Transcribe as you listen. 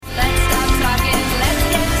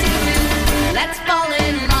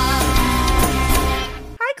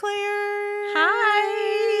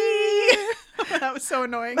so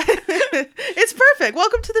annoying. It's perfect.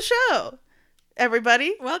 Welcome to the show,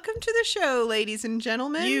 everybody. Welcome to the show, ladies and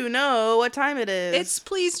gentlemen. You know what time it is. It's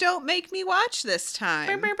Please Don't Make Me Watch this time.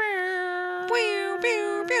 Pew,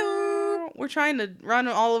 pew, pew. We're trying to run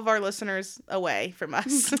all of our listeners away from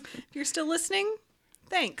us. If you're still listening,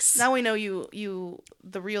 thanks. Now we know you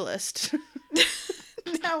the realist.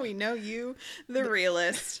 Now we know you, the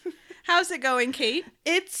realist. How's it going, Kate?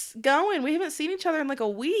 It's going. We haven't seen each other in like a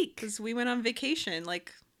week. Because we went on vacation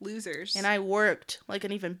like losers. And I worked like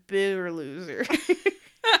an even bigger loser.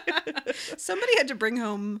 Somebody had to bring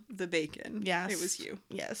home the bacon. Yes. It was you.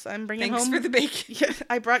 Yes, I'm bringing Thanks home. for the bacon. Yeah,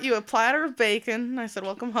 I brought you a platter of bacon. I said,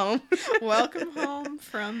 welcome home. Welcome home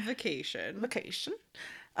from vacation. Vacation.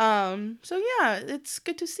 So yeah, it's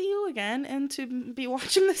good to see you again and to be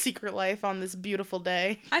watching The Secret Life on this beautiful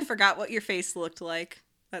day. I forgot what your face looked like.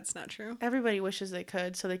 That's not true. Everybody wishes they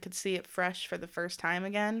could, so they could see it fresh for the first time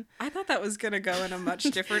again. I thought that was going to go in a much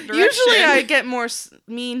different direction. Usually I get more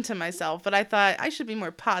mean to myself, but I thought I should be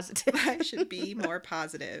more positive. I should be more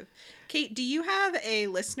positive. Kate, do you have a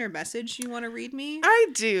listener message you want to read me? I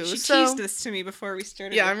do. She teased this to me before we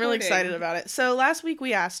started Yeah, I'm really recording. excited about it. So last week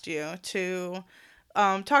we asked you to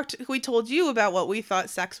we told you about what we thought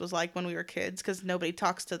sex was like when we were kids, because nobody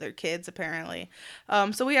talks to their kids apparently.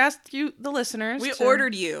 So we asked you, the listeners. We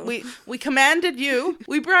ordered you. We commanded you.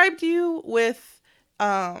 We bribed you with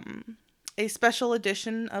a special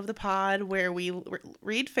edition of the pod where we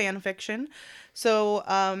read fan fiction. So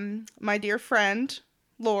my dear friend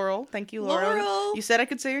Laurel, thank you, Laurel. You said I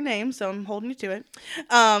could say your name, so I'm holding you to it.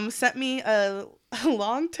 Sent me a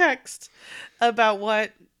long text about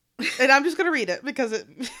what. And I'm just going to read it because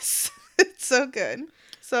it's so good.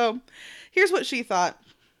 So here's what she thought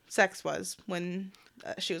sex was when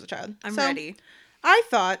she was a child. I'm ready. I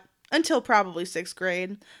thought, until probably 6th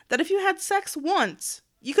grade, that if you had sex once,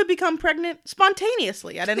 you could become pregnant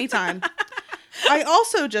spontaneously at any time. I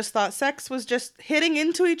also just thought sex was just hitting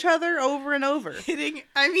into each other over and over. So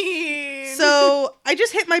I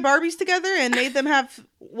just hit my Barbies together and made them have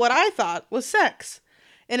what I thought was sex.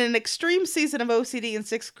 In an extreme season of OCD in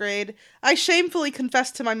 6th grade, I shamefully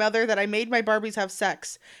confessed to my mother that I made my Barbies have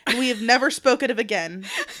sex, and we have never spoken of again.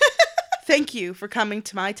 Thank you for coming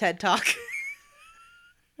to my TED Talk.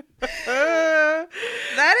 That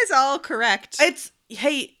is all correct.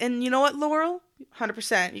 Hey, and you know what, Laurel?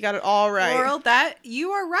 100%. You got it all right. Laurel, that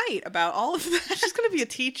you are right about all of that. She's going to be a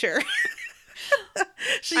teacher.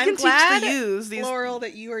 I'm glad, teach the youths these, Laurel,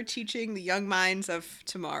 that you are teaching the young minds of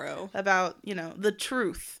tomorrow about, the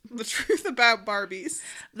truth. The truth about Barbies.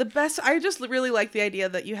 The best, I just really like the idea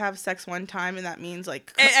that you have sex one time and that means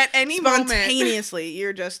like at any spontaneously moment.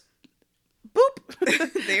 You're just boop.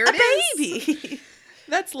 There it is. Baby.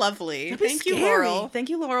 That's lovely. Thank you, scary. Laurel. Thank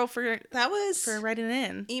you, Laurel, for writing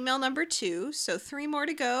in. Email number 2. So 3 more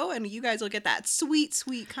to go, and you guys will get that sweet,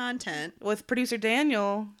 sweet content. With producer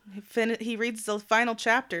Daniel, he reads the final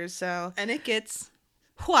chapters, so and it gets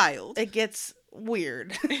wild. It gets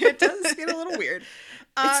weird. It does get a little weird.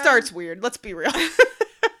 It starts weird. Let's be real.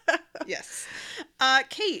 Yes.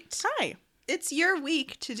 Kate. Hi. It's your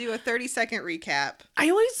week to do a 30-second recap.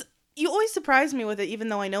 You always surprise me with it, even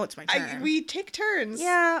though I know it's my turn. We take turns.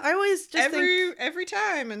 Yeah, I always just every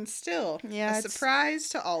time, and still, a surprise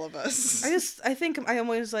to all of us. I think I'm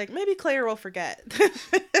always like, maybe Claire will forget.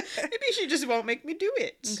 Maybe she just won't make me do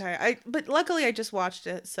it. Okay, but luckily I just watched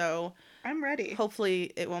it, so I'm ready.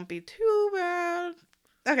 Hopefully it won't be too bad.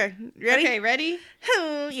 Okay, ready? Okay, ready?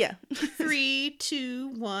 Yeah. 3, 2,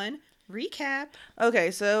 1. Recap.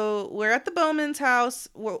 Okay, so we're at the Bowman's house.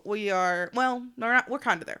 We're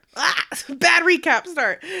kind of there. Bad recap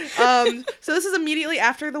start. So this is immediately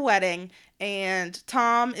after the wedding, and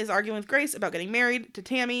Tom is arguing with Grace about getting married to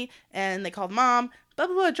Tammy, and they called mom. Blah,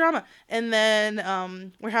 blah, blah, drama. And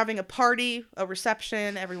then we're having a party, a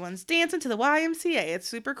reception. Everyone's dancing to the YMCA. It's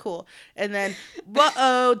super cool. And then,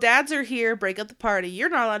 dads are here. Break up the party. You're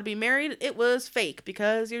not allowed to be married. It was fake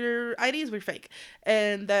because your IDs were fake.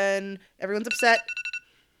 And then everyone's upset.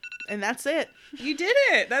 And that's it. You did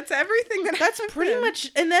it. That's everything that happened. That's pretty much.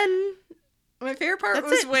 And then my favorite part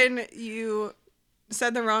was when you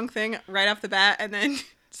said the wrong thing right off the bat and then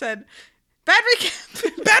said, bad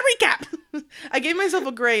recap. Bad recap. I gave myself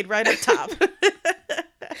a grade right up top.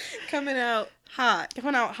 Coming out hot.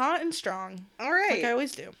 Coming out hot and strong. All right. Like I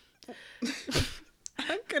always do.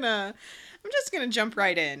 I'm just gonna jump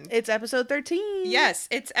right in. It's episode 13. Yes,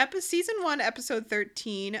 it's season 1, episode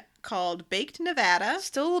 13, called Baked Nevada.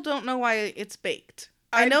 Still don't know why it's baked.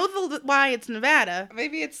 I know why it's Nevada.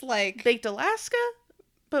 Maybe it's like Baked Alaska,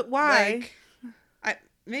 but why?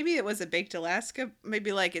 Maybe it was a Baked Alaska.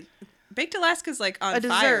 Maybe like it. Baked Alaska's like on a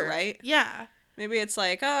fire, dessert, right? Yeah. Maybe it's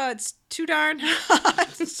like, oh, it's too darn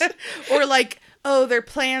hot. Or like, oh, their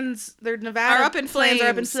Nevada are up in flames. are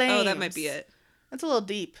up in flames. Oh, that might be it. That's a little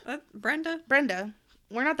deep. Brenda,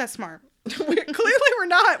 we're not that smart. Clearly we're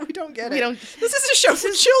not. We don't get it. We don't. This is a show for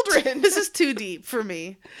children. This is too deep for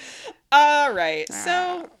me. All right.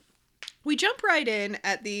 So we jump right in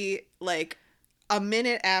at the, like, a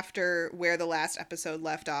minute after where the last episode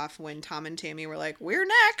left off, when Tom and Tammy were like, we're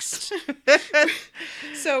next.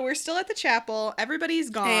 So we're still at the chapel. Everybody's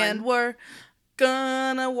gone. And we're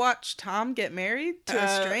gonna watch Tom get married to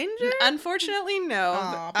a stranger? Unfortunately, no.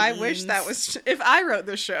 Aw, I wish that was... If I wrote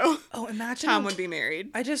the show, oh, imagine Tom would be married.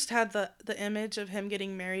 I just had the image of him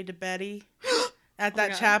getting married to Betty at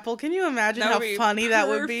that God. chapel. Can you imagine That how would be funny that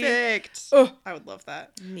would be? Perfect. Oh, I would love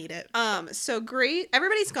that. need it. So Grace,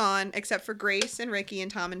 everybody's gone except for Grace and Ricky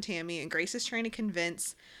and Tom and Tammy, and Grace is trying to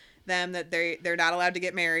convince them that they're not allowed to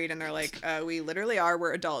get married, and they're like, we literally are,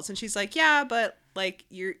 we're adults. And she's like, yeah, but like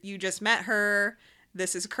you just met her.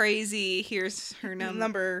 This is crazy. Here's her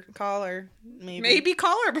number. Call her. Maybe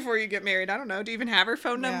call her before you get married. I don't know. Do you even have her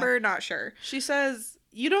phone number? Yeah. Not sure. She says,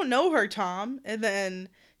 "You don't know her, Tom." And then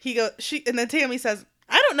and then Tammy says,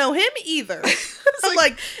 "I don't know him either." I'm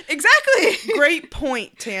like, exactly. Great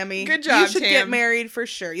point, Tammy. Good job, You should Tam. get married for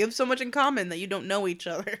sure. You have so much in common that you don't know each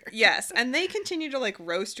other. Yes, and they continue to like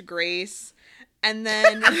roast Grace, and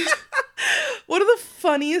then one of the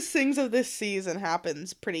funniest things of this season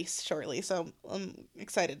happens pretty shortly, so I'm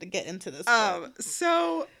excited to get into this.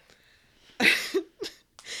 So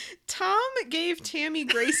Tom gave Tammy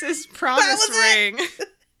Grace's promise ring.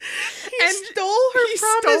 He stole her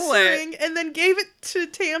promise ring and then gave it to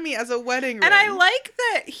Tammy as a wedding ring. And I like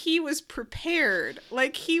that he was prepared.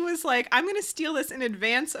 Like, he was like, I'm going to steal this in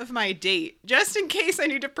advance of my date, just in case I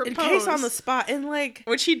need to propose. In case on the spot. And like...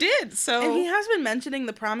 Which he did, so... And he has been mentioning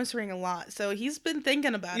the promise ring a lot, so he's been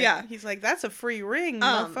thinking about it. Yeah. He's like, that's a free ring,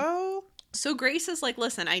 mofo. So Grace is like,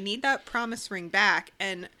 listen, I need that promise ring back.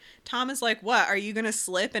 And Tom is like, what? Are you going to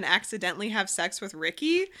slip and accidentally have sex with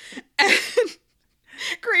Ricky? And...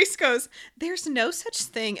 Grace goes, there's no such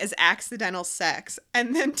thing as accidental sex.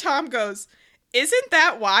 And then Tom goes, isn't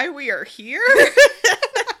that why we are here?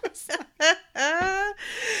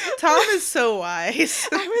 Tom is so wise.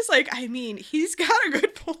 I was like, I mean, he's got a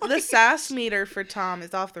good point. The sass meter for Tom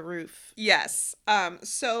is off the roof. Yes.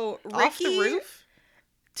 So Ricky... Off the roof?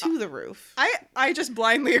 To the roof. I just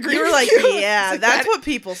blindly agree You were with like, you. yeah, Like, that's what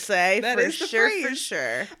people say. that For is the sure, phrase. for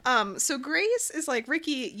sure. So Grace is like,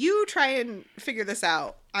 Ricky, you try and figure this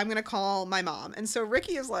out. I'm going to call my mom. And so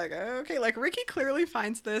Ricky is like, okay. Like, Ricky clearly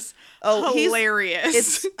finds this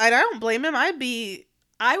hilarious. I don't blame him. I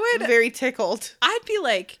would very tickled. I'd be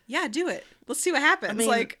like, yeah, do it. Let's see what happens. I mean,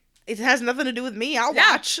 like, it has nothing to do with me. I'll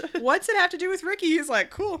watch. What's it have to do with Ricky? He's like,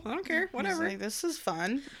 cool. I don't care. Whatever. He's like, this is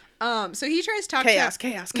fun. So he tries to talk chaos.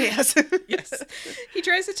 Yes. He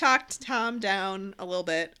tries to talk Tom down a little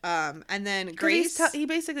bit. And then Grace... he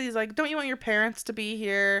basically is like, don't you want your parents to be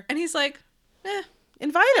here? And he's like,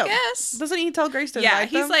 invite them. Yes. Doesn't he tell Grace to invite them?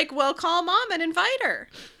 Yeah, he's like, well, call mom and invite her.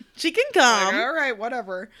 She can come. Like, all right,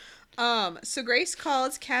 whatever. So Grace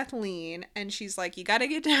calls Kathleen, and she's like, you got to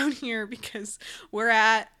get down here because we're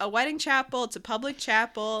at a wedding chapel. It's a public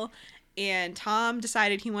chapel. And Tom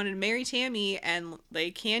decided he wanted to marry Tammy, and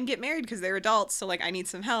they can get married because they're adults. So, like, I need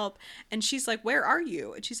some help. And she's like, where are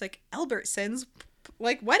you? And she's like, Albertson's,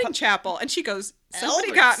 like, wedding chapel. And she goes,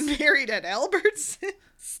 somebody got married at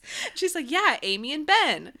Albertson's. She's like, yeah, Amy and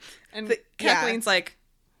Ben. And Kathleen's like,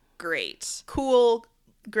 great. Cool.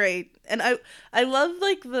 Great. And I love,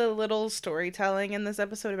 like, the little storytelling in this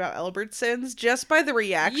episode about Albertsons just by the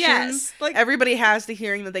reactions. Yes. Like, everybody has to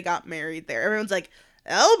hearing that they got married there. Everyone's like,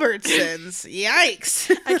 Albertsons, yikes.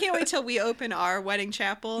 I can't wait till we open our wedding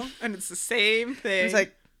chapel and it's the same thing. It's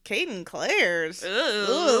like Kate and Claire's.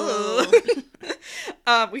 Ooh.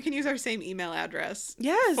 We can use our same email address.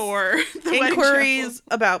 Yes. For the inquiries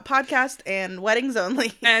about podcast and weddings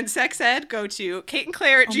only. And sex ed, go to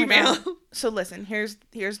kateandclaire@gmail.com. So listen, here's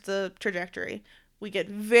the trajectory. We get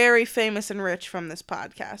very famous and rich from this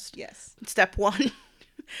podcast. Yes. Step 1.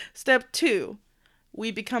 Step 2, we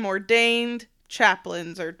become ordained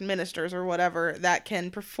chaplains or ministers or whatever that can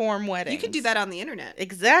perform weddings. You can do that on the internet.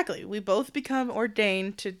 Exactly. We both become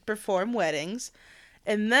ordained to perform weddings.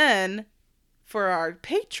 And then for our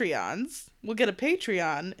Patreons, we'll get a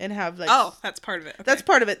Patreon and have like... Oh, that's part of it. Okay. That's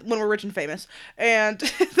part of it when we're rich and famous. And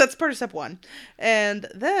that's part of step 1. And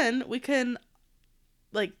then we can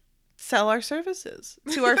like sell our services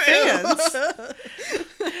to our fans.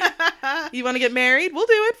 You want to get married? We'll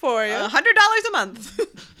do it for you. $100 a month.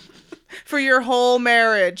 For your whole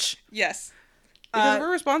marriage. Yes. Because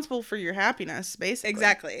we're responsible for your happiness, basically.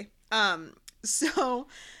 Exactly. So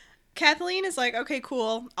Kathleen is like, okay,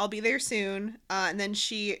 cool, I'll be there soon. And then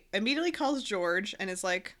she immediately calls George and is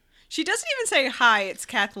like, she doesn't even say hi, it's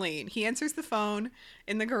Kathleen. He answers the phone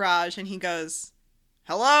in the garage and he goes,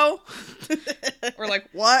 hello? Or like,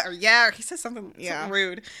 what? Or yeah, or he says something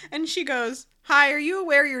rude. And she goes, hi, are you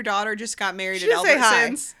aware your daughter just got married at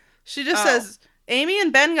Albertsons? She just says, Amy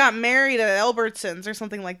and Ben got married at Albertsons or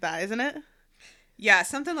something like that, isn't it? Yeah,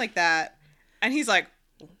 something like that. And he's like,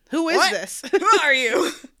 who is this? Who are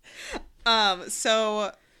you?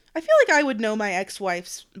 So I feel like I would know my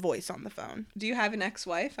ex-wife's voice on the phone. Do you have an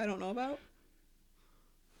ex-wife I don't know about?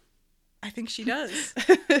 I think she does.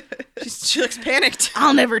 She looks panicked.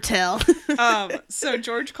 I'll never tell. So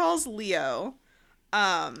George calls Leo.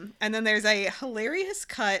 And then there's a hilarious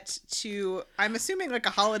cut to, I'm assuming like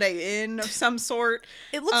a Holiday Inn of some sort.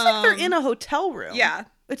 It looks like they're in a hotel room. Yeah.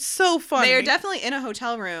 It's so funny. They are definitely in a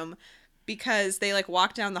hotel room because they like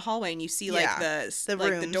walk down the hallway and you see like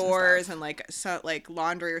the doors and like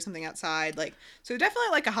laundry or something outside. Like, so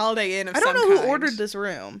definitely like a Holiday Inn of some kind. I don't know who ordered this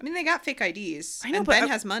room. I mean, they got fake IDs. I know, and but Ben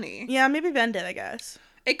has money. Yeah, maybe Ben did, I guess.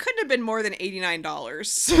 It couldn't have been more than $89.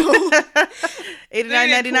 So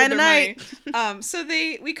 $89.99 a night. So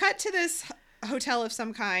we cut to this hotel of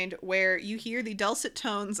some kind where you hear the dulcet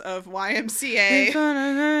tones of YMCA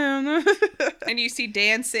and you see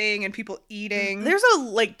dancing and people eating. There's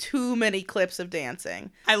too many clips of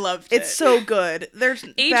dancing. I loved it. It's so good. There's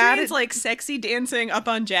Adrian's like sexy dancing up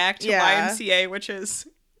on Jack to YMCA, which is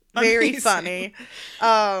very amazing. funny.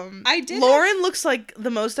 Lauren looks like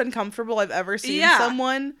the most uncomfortable I've ever seen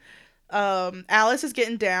someone. Alice is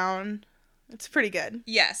getting down. It's pretty good.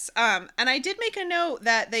 Yes. And I did make a note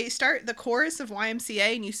that they start the chorus of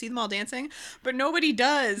YMCA and you see them all dancing, but nobody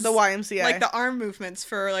does the YMCA. Like the arm movements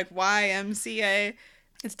for like YMCA.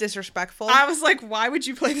 It's disrespectful. I was like, why would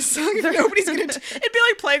you play this song if nobody's gonna it'd be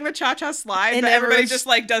like playing the Cha-Cha Slide, and but everybody just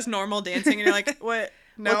like does normal dancing and you're like, what?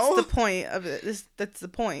 No. What's the point of it? That's the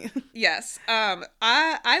point. Yes.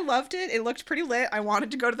 I loved it. It looked pretty lit. I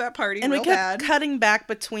wanted to go to that party and real we kept cutting back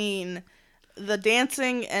between the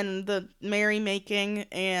dancing and the merrymaking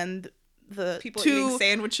and the people eating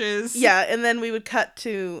sandwiches. Yeah, and then we would cut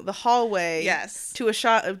to the hallway. Yes. To a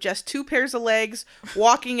shot of just two pairs of legs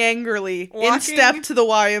walking angrily in step to the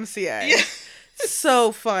YMCA. Yeah.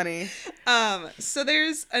 So funny. So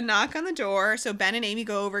there's a knock on the door. So Ben and Amy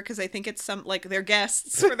go over because I think it's some like their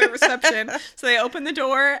guests for their reception. So they open the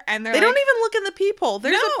door and they don't even look in the peephole.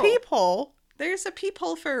 There's a peephole. There's a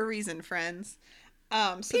peephole for a reason, friends.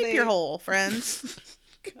 So Peep your hole, friends.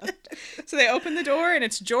 So they open the door and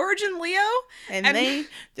it's George and Leo, and they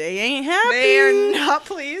ain't happy. They are not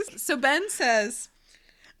pleased. So Ben says,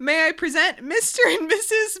 "May I present Mr. and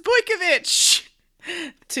Mrs. Boykovich?"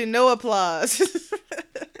 To no applause.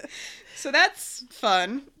 So that's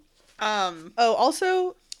fun.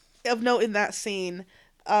 Also of note in that scene,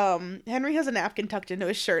 Henry has a napkin tucked into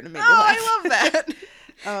his shirt and made me laugh. I love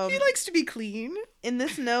that. He likes to be clean. In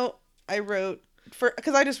this note, I wrote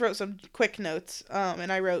because I just wrote some quick notes,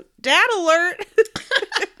 and I wrote "Dad alert."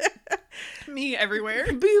 Me everywhere.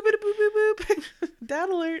 Boop boop boop boop. Dad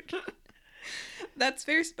alert. That's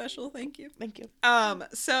very special. Thank you. Thank you.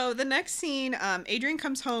 So the next scene, Adrian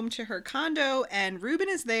comes home to her condo and Ruben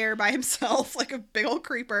is there by himself, like a big old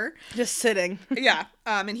creeper. Just sitting. Yeah.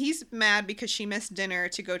 And he's mad because she missed dinner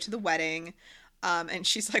to go to the wedding. And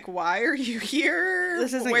she's like, why are you here?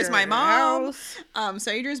 Where's my mom? House.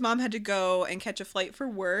 So Adrian's mom had to go and catch a flight for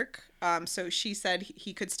work. So she said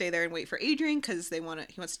he could stay there and wait for Adrian because he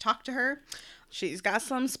wants to talk to her. She's got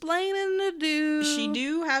some splaining to do. She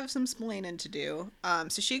do have some splaining to do.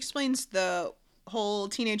 So she explains the whole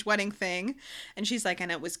teenage wedding thing. And she's like,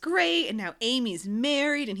 and it was great. And now Amy's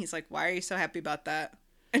married. And he's like, why are you so happy about that?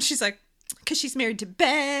 And she's like, because she's married to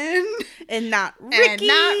Ben. And not Ricky.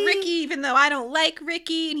 Even though I don't like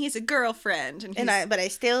Ricky. And he's a girlfriend. But I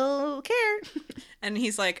still care. And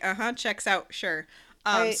he's like, checks out. Sure.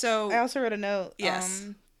 I also wrote a note. Yes.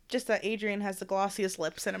 Just that Adrian has the glossiest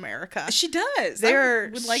lips in America. She does. They're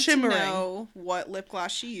would like shimmering. To know what lip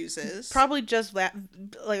gloss she uses. Probably just that,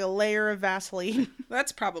 like a layer of Vaseline.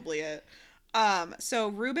 That's probably it. So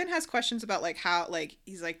Ruben has questions about like how, like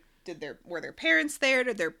he's like, were their parents there?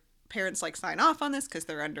 Did their parents like sign off on this because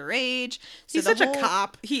they're underage? So he's such a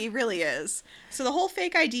cop. He really is. So the whole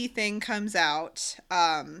fake ID thing comes out.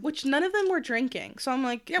 Which none of them were drinking. So I'm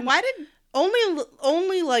like, yeah, why did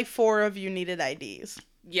only like 4 of you needed IDs?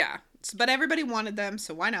 Yeah, but everybody wanted them,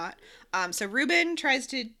 so why not? So Ruben tries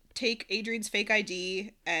to take Adrian's fake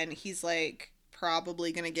ID, and he's like,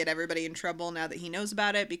 probably going to get everybody in trouble now that he knows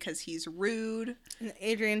about it because he's rude. And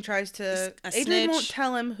Adrian tries to... A Adrian won't snitch.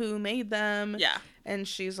 tell him who made them. Yeah. And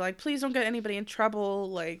she's like, please don't get anybody in trouble.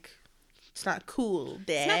 Like, it's not cool,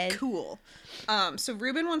 Dad. It's not cool. So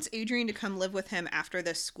Ruben wants Adrian to come live with him after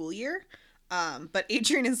this school year. But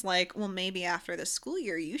Adrian is like, well, maybe after the school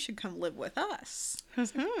year, you should come live with us.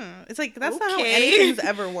 It's like, that's not how Okay. anything's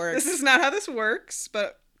ever worked. This is not how this works,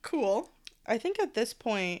 but cool. I think at this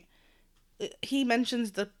point, he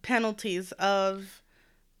mentions the penalties of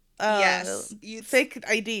Yes. fake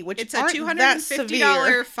ID, which It's a aren't that severe.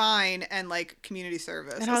 $250 fine and, like, community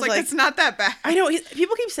service. And I was like, it's not that bad. I know,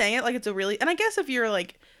 people keep saying it like it's a really... And I guess if you're,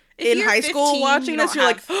 like, If in you're high school 15, watching you this, don't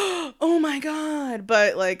you're have- like, oh my god.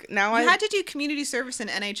 But, like, now You had to do community service in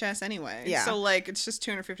NHS anyway. Yeah. So, like, it's just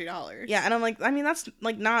 $250. Yeah, and I'm like, I mean, that's,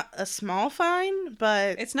 like, not a small fine,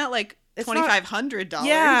 but... It's not, like, It's not- $2,500.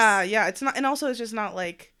 Yeah, it's not... And also, it's just not,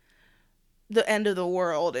 like, the end of the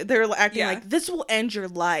world. They're acting like, this will end your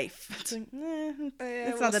life. It's like,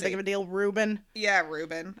 it's not that big of a deal, Ruben. Yeah,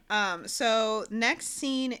 Ruben. So next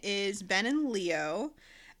scene is Ben and Leo.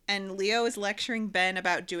 And Leo is lecturing Ben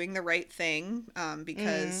about doing the right thing,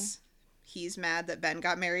 because he's mad that Ben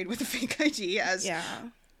got married with a fake ID,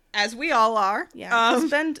 as we all are. Yeah, 'cause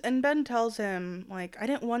Ben tells him, like, I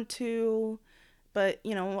didn't want to, but,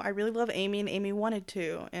 you know, I really love Amy, and Amy wanted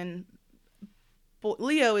to. And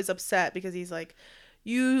Leo is upset because he's like,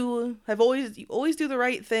 you always do the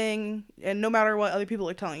right thing, and no matter what other people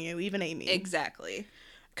are telling you, even Amy. Exactly.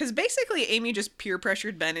 Because basically Amy just peer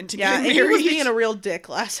pressured Ben into Yeah, getting Amy married. was being a real dick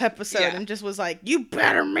last episode, Yeah. and just was like, you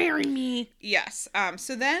better marry me. Yes.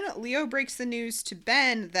 So then Leo breaks the news to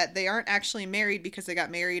Ben that they aren't actually married because they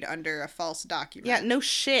got married under a false document. Yeah, no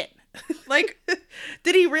shit. Like,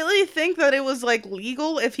 did he really think that it was, like,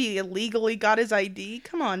 legal if he illegally got his ID?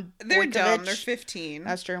 Come on, they're dumb. Boykovich. They're 15.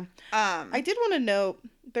 That's true. I I did want to note,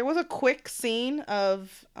 there was a quick scene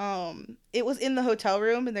of, it was in the hotel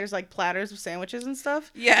room, and there's, like, platters of sandwiches and stuff.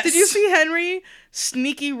 Yes. Did you see Henry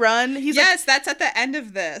sneaky run? He's yes, that's at the end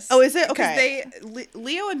of this. Oh, is it? Because Okay.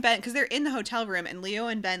 Leo and Ben, because they're in the hotel room, and Leo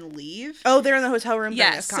and Ben leave. Oh, they're in the hotel room. during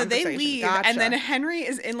Yes, this so they conversation. leave, Gotcha. and then Henry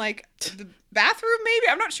is in, like, the bathroom, maybe?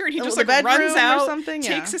 I'm not sure. And he Oh, just, the like, runs bedroom or out, something?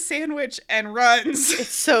 Yeah. takes a sandwich, and runs. It's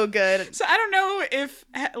so good. So I don't know if,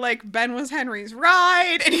 like, Ben was Henry's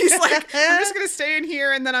ride, and he's like, I'm just going to stay in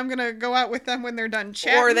here, and then I'm going to go out with them when they're done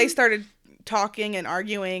chatting. Or they started talking and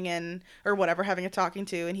arguing and or whatever, having a talking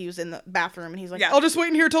to, and he was in the bathroom, and he's like, Yeah. I'll just wait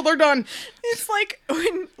in here till they're done. It's like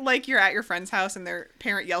when, like, you're at your friend's house and their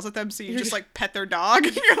parent yells at them, so you just, like, pet their dog,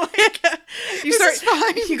 and you're like, You this is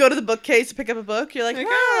fine. You go to the bookcase to pick up a book. You're like, Like,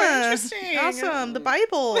 ah, oh, interesting. awesome, the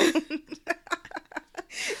Bible.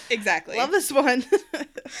 Exactly. Love this one.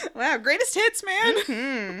 Wow, greatest hits,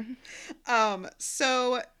 man. Hmm.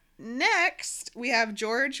 So next we have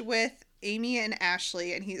George with Amy and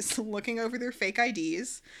Ashley, and he's looking over their fake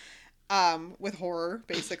IDs, with horror,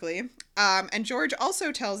 basically. And George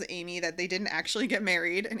also tells Amy that they didn't actually get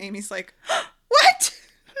married, and Amy's like, what?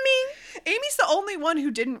 Me? Amy's the only one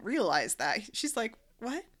who didn't realize that. She's like,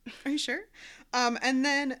 what? Are you sure? And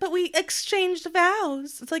then But we exchanged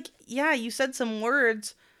vows. It's like, yeah, you said some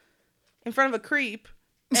words in front of a creep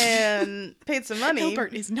and paid some money.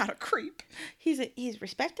 Gilbert is not a creep. He's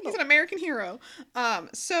respectable. He's an American hero.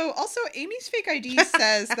 So also Amy's fake ID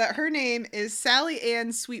says that her name is Sally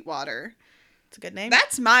Ann Sweetwater. It's a good name.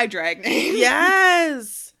 That's my drag name.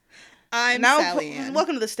 Yes. I'm Now, Sally Ann.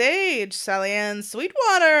 welcome to the stage, Sally Ann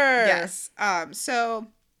Sweetwater. Yes. So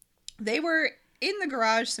they were in the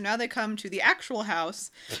garage, so now they come to the actual house,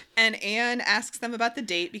 and Anne asks them about the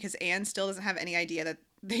date because Anne still doesn't have any idea that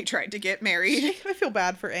they tried to get married. I feel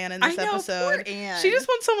bad for Anne in this I know, episode. poor Anne. She just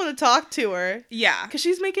wants someone to talk to her. Yeah. Because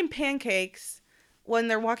she's making pancakes when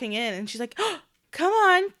they're walking in, and she's like, oh, come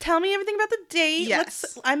on, tell me everything about the date.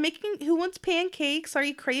 Yes. I'm making, who wants pancakes? Are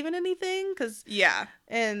you craving anything? Yeah.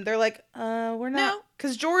 And they're like, we're not. No.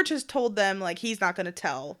 Because George has told them, like, he's not going to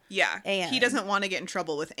tell. Yeah. Anne. He doesn't want to get in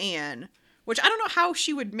trouble with Anne, which I don't know how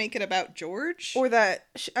she would make it about George. Or that,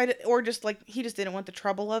 or just, like, he just didn't want the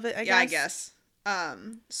trouble of it, I guess. Yeah, I guess.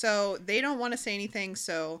 So they don't want to say anything,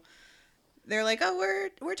 so they're like, oh,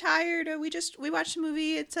 we're tired. We watched a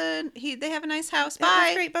movie. They have a nice house. Yeah, that's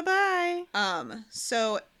Bye. great. Bye-bye.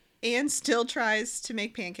 So Anne still tries to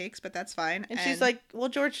make pancakes, but that's fine. And she's like, well,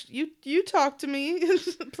 George, you talk to me,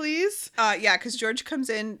 please. Yeah, because George comes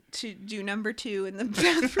in to do number 2 in the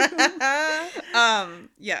bathroom.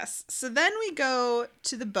 Yes. So then we go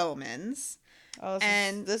to the Bowmans. Oh,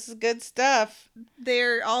 And- this is good stuff.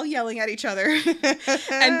 They're all yelling at each other.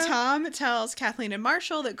 And Tom tells Kathleen and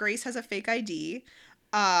Marshall that Grace has a fake ID.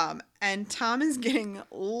 And Tom is getting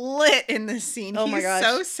lit in this scene. Oh He's my gosh.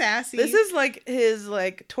 so sassy. This is like his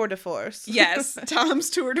like tour de force. Yes, Tom's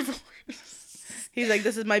tour de force. He's like,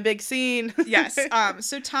 this is my big scene. Yes.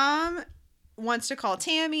 So Tom wants to call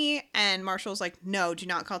Tammy, and Marshall's like, no, do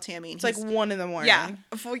not call Tammy. And It's like 1 a.m. yeah,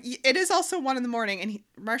 it is also 1 a.m. and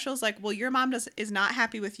Marshall's like, well, your mom is not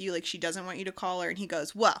happy with you, like she doesn't want you to call her. And he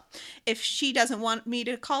goes, well, if she doesn't want me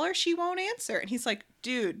to call her, she won't answer. And he's like,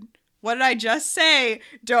 dude, what did I just say?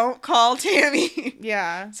 Don't call Tammy.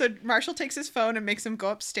 Yeah. So Marshall takes his phone and makes him go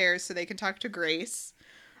upstairs so they can talk to Grace.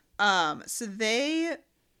 So they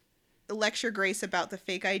lecture Grace about the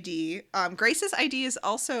fake ID. Grace's ID is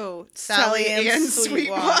also Sally and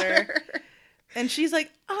Sweetwater. And she's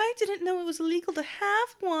like, I didn't know it was illegal to have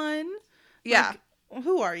one. Yeah. Like,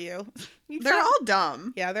 who are you? They're all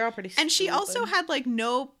dumb. Yeah, they're all pretty stupid. And she also had like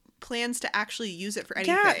no plans to actually use it for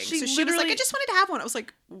anything. Yeah, so she was like, I just wanted to have one. I was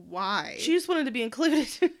like, why? She just wanted to be included.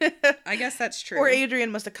 I guess that's true. Or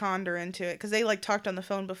Adrian must have conned her into it because they like talked on the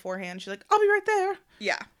phone beforehand. She's like, I'll be right there.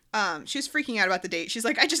 Yeah. She was freaking out about the date. She's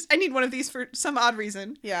like, I need one of these for some odd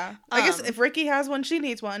reason. Yeah. I guess if Ricky has one, she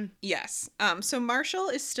needs one. Yes. So Marshall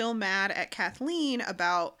is still mad at Kathleen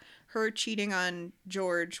about her cheating on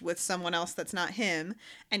George with someone else that's not him.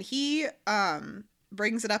 And he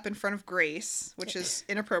brings it up in front of Grace, which is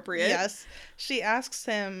inappropriate. Yes. She asks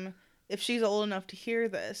him if she's old enough to hear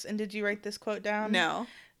this. And did you write this quote down? No.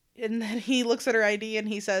 And then he looks at her ID and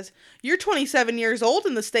he says, you're 27 years old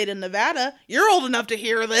in the state of Nevada. You're old enough to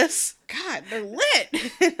hear this. God, they're lit.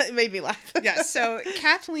 It made me laugh. Yeah, so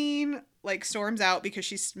Kathleen, like, storms out because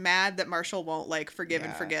she's mad that Marshall won't, like, forgive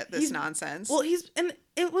and forget this nonsense. Well, and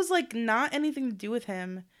it was, like, not anything to do with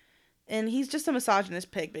him. And he's just a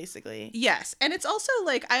misogynist pig, basically. Yes. And it's also,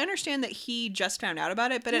 like, I understand that he just found out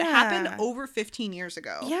about it, but it happened over 15 years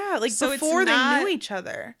ago. Yeah, like, so before they knew each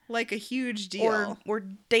other. Like, a huge deal. Or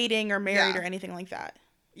dating or married or anything like that.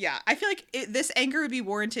 Yeah. I feel like this anger would be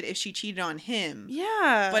warranted if she cheated on him.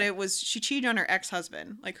 Yeah. But she cheated on her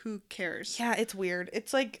ex-husband. Like, who cares? Yeah, it's weird.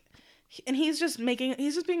 It's, like... And he's just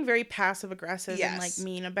being very passive-aggressive and, like,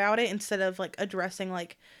 mean about it instead of, like, addressing,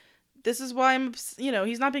 like... This is why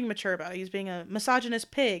he's not being mature about it. He's being a misogynist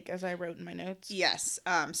pig, as I wrote in my notes. Yes.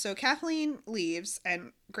 So Kathleen leaves,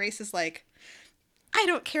 and Grace is like, I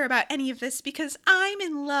don't care about any of this because I'm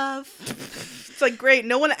in love. It's like, great.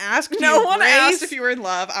 No one asked you, No one Grace. asked if you were in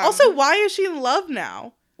love. Also, why is she in love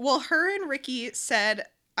now? Well, her and Ricky said,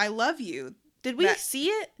 I love you. Did we see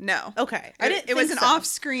it? No. Okay. It was an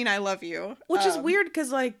off-screen I love you. Which is weird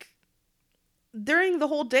because, like, during the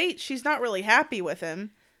whole date, she's not really happy with him.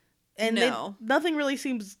 And nothing really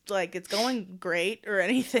seems like it's going great or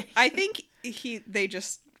anything. I think they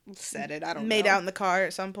just said it. I don't know. Made out in the car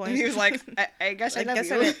at some point. And he was like, I guess I love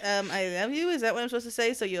you. I love you? Is that what I'm supposed to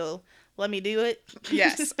say? So you'll let me do it?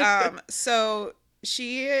 Yes. So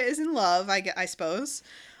she is in love, I suppose.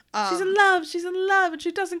 She's in love, and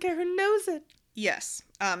she doesn't care who knows it. Yes.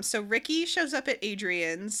 So Ricky shows up at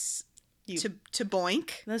Adrian's to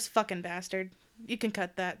boink. This fucking bastard. You can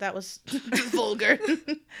cut that. That was vulgar.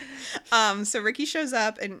 So Ricky shows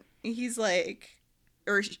up and he's like,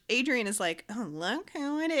 or Adrian is like, oh, look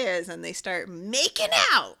how it is. And they start making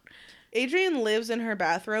out. Adrian lives in her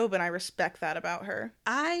bathrobe, and I respect that about her.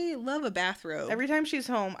 I love a bathrobe. Every time she's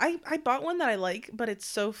home, I bought one that I like, but it's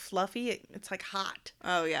so fluffy. It's like hot.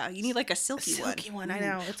 Oh, yeah. You need like a silky one. Silky one, I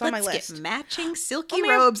know. It's on my list. Let's get matching silky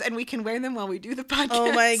robes, and we can wear them while we do the podcast.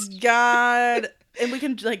 Oh, my God. And we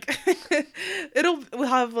can, like, we'll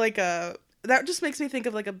have, like, that just makes me think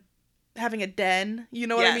of, like, having a den, you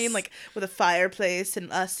know what I mean? Like, with a fireplace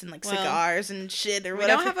and us and, like, cigars and shit or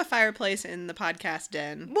whatever. We don't have a fireplace in the podcast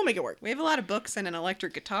den. We'll make it work. We have a lot of books and an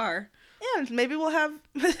electric guitar. And maybe we'll have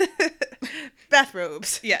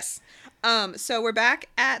bathrobes. Yes. So we're back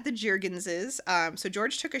at the Juergenses. So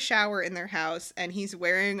George took a shower in their house, and he's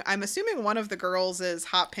wearing, I'm assuming, one of the girls'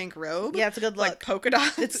 hot pink robe. Yeah, it's a good look. Like polka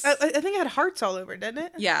dots. I think it had hearts all over, didn't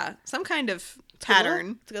it? Yeah, some kind of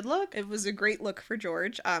pattern. It's a good look. It was a great look for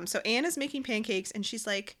George. So Anne is making pancakes, and she's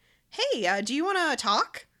like, hey, do you want to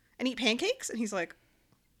talk and eat pancakes? And he's like,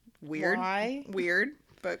 weird. Why? Weird,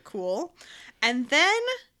 but cool. And then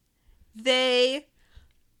they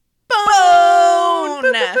bone!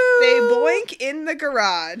 They boink in the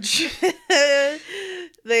garage.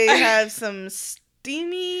 They have some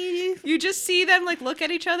steamy... You just see them, like, look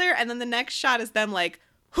at each other, and then the next shot is them, like,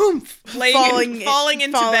 falling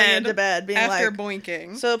into bed being after like,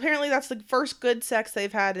 boinking. So apparently that's the first good sex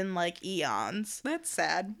they've had in, like, eons. That's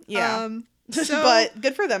sad. Yeah. But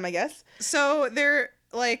good for them, I guess. So they're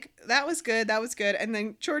like, that was good. That was good. And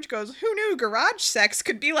then George goes, who knew garage sex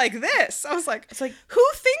could be like this? I was like, It's like, who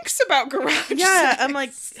thinks about garage yeah, sex? I'm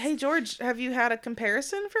like, hey, George, have you had a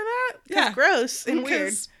comparison for that? 'Cause Yeah. gross and weird.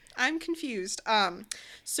 Because I'm confused.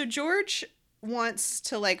 So George wants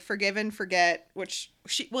to, like, forgive and forget,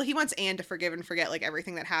 he wants Anne to forgive and forget, like,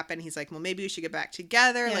 everything that happened. He's like, well, maybe we should get back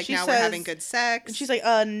together. Yeah, like, she now we're says- having good sex. And she's like,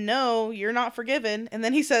 no, you're not forgiven. And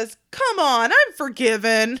then he says, come on, I'm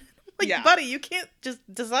forgiven. Like, Yeah. buddy, you can't just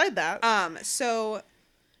decide that. So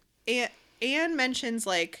Anne mentions,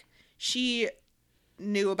 like, she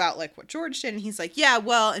knew about, like, what George did, and he's like, yeah,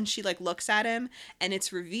 well, and she, like, looks at him, and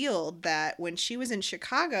it's revealed that when she was in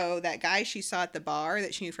Chicago, that guy she saw at the bar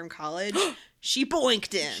that she knew from college, she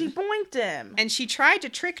boinked him. She boinked him. And she tried to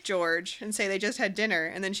trick George and say they just had dinner,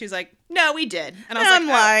 and then she was like, no, we did. And I was I'm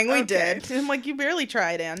like, lying, oh, we okay. did. I'm like, you barely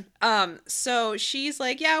tried, Anne. So she's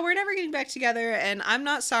like, yeah, we're never getting back together, and I'm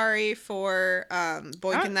not sorry for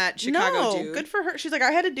boinking that Chicago dude. Good for her. She's like,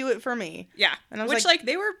 I had to do it for me. Yeah. And I was Which, like- like,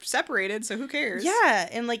 they were separated, so who cares? Yeah,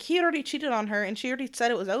 and like he had already cheated on her, and she already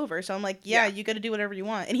said it was over. So I'm like, yeah. You got to do whatever you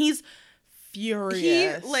want. And he's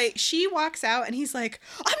furious. She walks out, and he's like,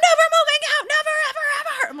 I'm never moving out, never, ever,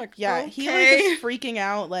 ever. I'm like, yeah, okay. he like is freaking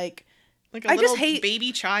out. Like like a I little just hate-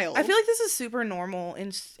 baby child. I feel like this is super normal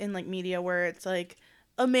in like media where it's like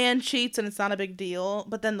a man cheats and it's not a big deal,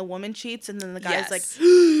 but then the woman cheats and then the guy's Yes.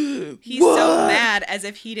 like, he's so mad as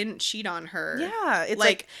if he didn't cheat on her. Yeah, it's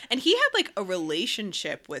like, and he had like a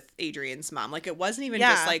relationship with Adrian's mom. Like, it wasn't even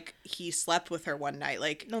just like he slept with her one night.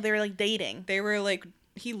 Like, no, they were like dating. they were like,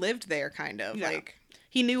 he lived there kind of. Yeah. Like,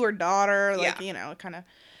 He knew her daughter, like, Yeah. you know, kind of.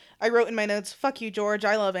 I wrote in my notes, fuck you, George,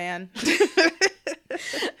 I love Anne.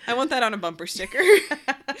 I want that on a bumper sticker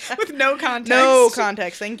with no context. No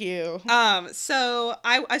context, thank you. So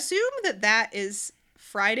I assume that is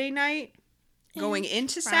Friday night going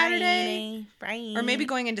into Saturday. Friday. Or maybe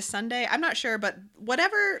going into Sunday. I'm not sure, but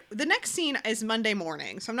whatever. The next scene is Monday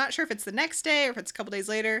morning. So I'm not sure if it's the next day or if it's a couple days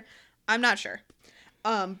later. I'm not sure.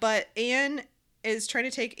 But Anne is trying to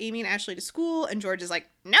take Amy and Ashley to school, and George is like,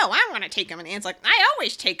 no, I want to take them. And Anne's like, I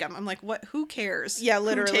always take them. I'm like, what? Who cares? Yeah,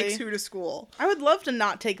 literally. Who takes who to school? I would love to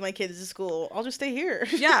not take my kids to school. I'll just stay here.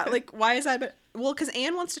 Yeah, like, why is that? But well, because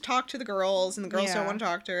Anne wants to talk to the girls, and the girls Yeah. don't want to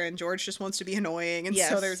talk to her, and George just wants to be annoying, and so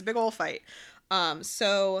Yes. there's a big old fight.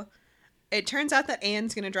 So it turns out that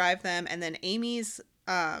Anne's gonna drive them, and then Amy's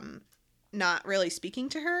not really speaking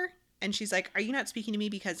to her, and she's like, "Are you not speaking to me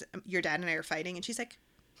because your dad and I are fighting?" And she's like,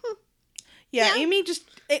 Yeah, Yeah. Amy just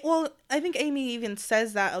I think Amy even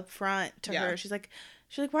says that up front to Yeah. her. She's like,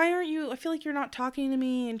 why aren't you? I feel like you're not talking to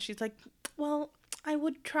me. And she's like, well, I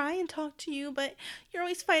would try and talk to you, but you're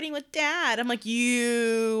always fighting with Dad. I'm like,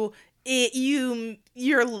 you're Amy.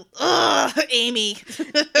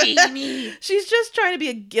 "Amy." She's just trying to be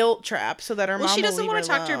a guilt trap so that her Well, mom. she will doesn't leave want to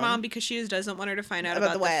talk to her alone. mom because she just doesn't want her to find out About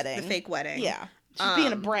about the wedding. the fake wedding. Yeah, she's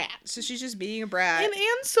being a Um, brat. So she's just being a brat. And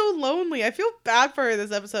Anne's so lonely. I feel bad for her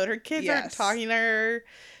this episode. Her kids aren't Yes. talking to her.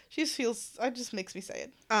 She just feels. It just makes me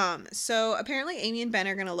sad. So apparently Amy and Ben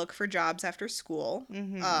are gonna look for jobs after school,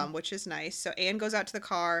 Mhm. which is nice. So Anne goes out to the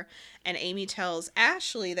car, and Amy tells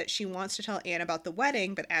Ashley that she wants to tell Anne about the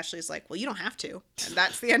wedding, but Ashley's like, "Well, you don't have to," and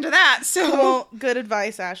that's the end of that. So Well, good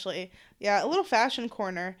advice, Ashley. Yeah, a little fashion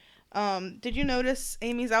corner. Did you notice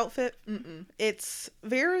Amy's outfit? Mm-mm. It's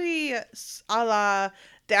very a la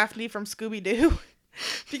Daphne from Scooby-Doo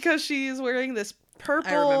because she's wearing this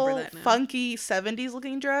purple, that now. funky 70s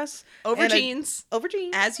looking dress. over and jeans, Over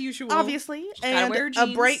jeans, as usual. obviously. gotta And wear a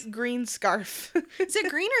jeans. bright green scarf. Is it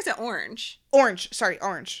green or is it orange? Orange.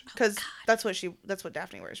 Because God. that's what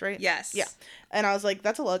Daphne wears, right? Yes. Yeah. And I was like,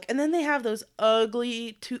 that's a look. And then they have those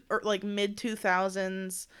ugly mid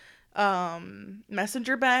 2000s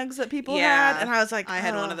messenger bags that people Yeah. had, and I was like, I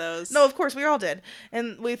had one "Ugh." of those. No, of course we all did,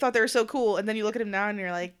 and we thought they were so cool. And then you look at him now, and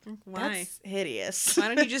you're like, Why? that's hideous. Why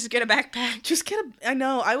don't you just get a backpack? Just get a. I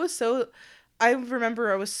know. I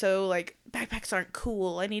remember I was so like, backpacks aren't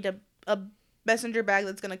cool. I need a messenger bag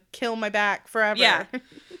that's gonna kill my back forever. Yeah.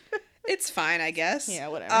 It's fine, I guess. Yeah,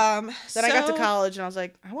 whatever. Then Then I got to college, and I was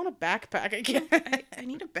like, I want a backpack again. I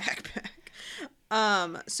need a backpack.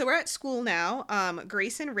 So we're at school now.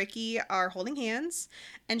 Grace and Ricky are holding hands,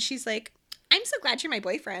 and she's like, "I'm so glad you're my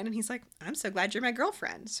boyfriend," and he's like, "I'm so glad you're my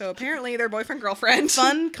girlfriend." So apparently they're boyfriend girlfriend.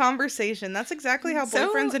 Fun conversation. That's exactly how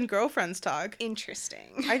So- boyfriends and girlfriends talk.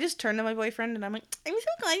 Interesting. I just turn to my boyfriend and I'm like, I'm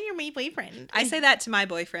so glad you're my boyfriend. I say that to my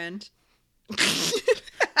boyfriend.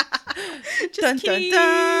 Just Dun, dun, kidding.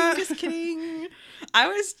 dun. Just kidding. I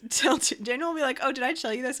always tell Daniel will be like, "Oh, did I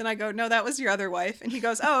tell you this?" And I go, "No, that was your other wife." And he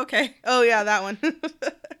goes, "Oh, okay." Oh yeah, that one.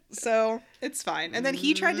 So it's fine. And then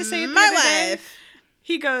he tried to say it the My other day. wife.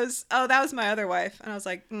 he goes, "Oh, that was my other wife," and I was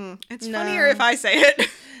like, "It's No. funnier if I say it."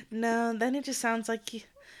 No, then it just sounds like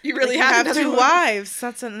You really like have you have another two one. wives.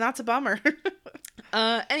 That's a bummer.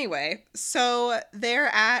 Anyway, so they're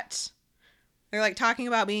like talking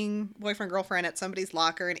about being boyfriend girlfriend at somebody's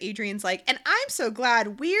locker, and Adrian's like, "And I'm so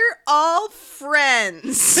glad we're all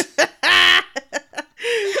friends."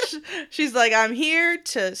 She's like, I'm here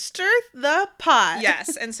to stir the pot.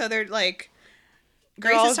 Yes, and so they're like,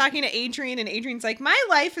 They're Grace all- is talking to Adrian, and Adrian's like, "My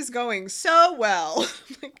life is going so well."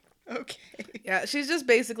 I'm like, okay. Yeah, she's just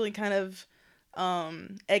basically kind of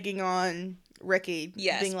egging on Ricky.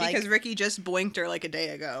 Yes, being like, because Ricky just boinked her like a day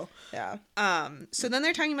ago. yeah. So then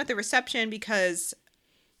they're talking about the reception because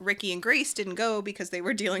Ricky and Grace didn't go because they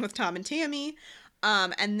were dealing with Tom and Tammy.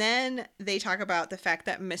 And then they talk about the fact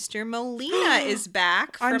that Mr. Molina is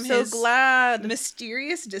back from I'm so his glad.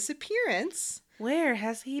 mysterious disappearance. Where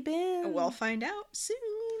has he been? We'll find out soon.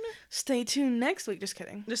 Stay tuned next week. Just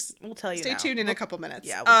kidding. Just We'll tell you. stay now. tuned in a couple minutes.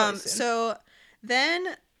 Yeah, we'll tell you soon. So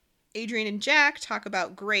then Adrian and Jack talk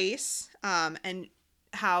about Grace, and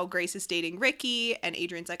how Grace is dating Ricky, and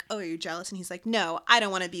Adrian's like, "Oh, are you jealous?" And he's like, "No, I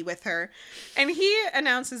don't want to be with her." And he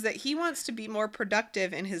announces that he wants to be more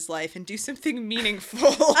productive in his life and do something meaningful.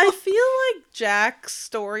 I feel like Jack's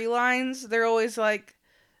storylines, they're always like,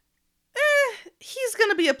 he's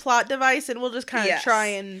gonna be a plot device, and we'll just kind of Yes. try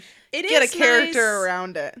and It get a is character nice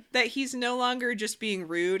around it. that he's no longer just being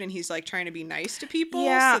rude and he's like trying to be nice to people.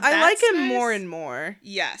 Yeah, so I like that's him nice. more and more.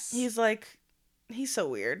 Yes. He's so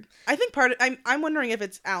weird. I think I'm wondering if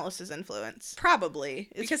it's Alice's influence. Probably.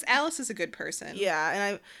 Because Alice is a good person. Yeah,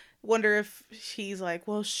 and I wonder if he's like,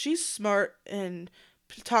 well, she's smart and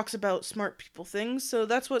talks about smart people things, so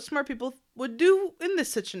that's what smart people would do in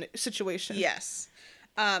this situation. Yes.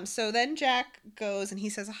 So then Jack goes and he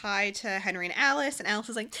says hi to Henry and Alice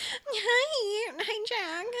is like, hi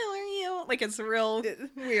Jack, how are you? Like, it's real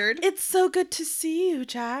weird. It's so good to see you,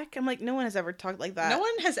 Jack. I'm like, no one has ever talked like that. No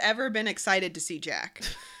one has ever been excited to see Jack.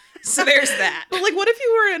 So there's that. But like, what if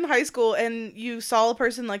you were in high school and you saw a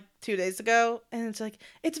person like 2 days ago and it's like,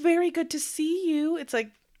 it's very good to see you. It's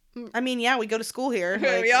like, I mean, yeah, we go to school here.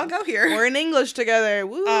 Like, We all go here. We're in English together.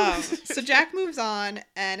 Woo. So Jack moves on,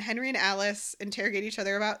 and Henry and Alice interrogate each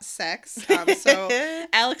other about sex. So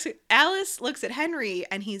Alice looks at Henry,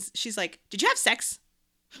 and she's like, "Did you have sex,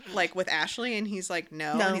 like with Ashley?" And he's like,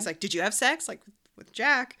 "No." No. And he's like, "Did you have sex, like with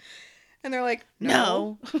Jack?" And they're like,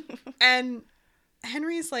 No. And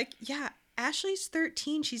Henry's like, "Yeah, Ashley's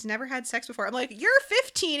 13. She's never had sex before." I'm like, "You're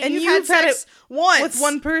 15 and you've had sex once with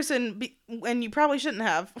one person, and you probably shouldn't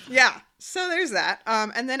have. Yeah. So there's that.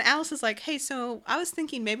 And then Alice is like, "Hey, so I was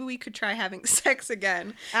thinking maybe we could try having sex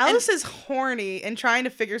again." Alice is horny and trying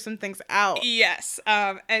to figure some things out. Yes.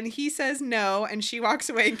 And he says no, and she walks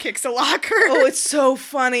away and kicks a locker. Oh, it's so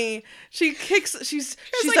funny. She's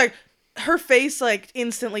like, her face like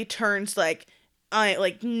instantly turns like,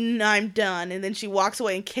 I'm done, and then she walks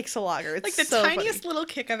away and kicks a locker. It's like the so tiniest funny. little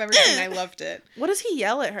kick I've ever seen. I loved it. What does he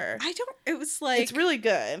yell at her? It was like, It's really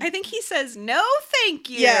good. I think he says, "No, thank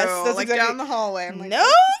you." Yes, that's like exactly- down the hallway. I'm like, No,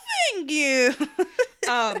 thank you.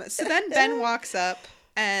 So then Ben walks up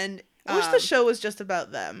and I wish the show was just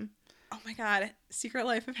about them, oh my God, Secret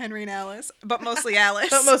Life of Henry and Alice, but mostly Alice.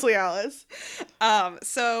 but mostly Alice.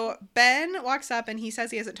 So Ben walks up and he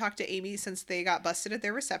says he hasn't talked to Amy since they got busted at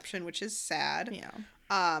their reception, which is sad. Yeah.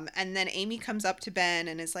 And then Amy comes up to Ben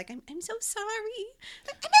and is like, I'm so sorry.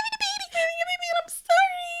 I'm having a baby, and I'm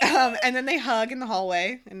sorry. And then they hug in the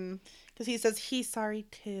hallway, and Because he says he's sorry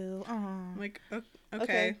too. Aww. I'm like,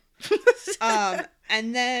 okay. Okay.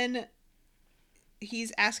 And then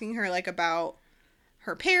he's asking her like about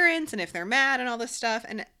her parents and if they're mad and all this stuff,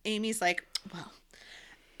 and Amy's like, well,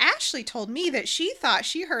 Ashley told me that she thought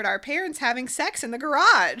she heard our parents having sex in the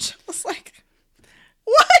garage. I was like,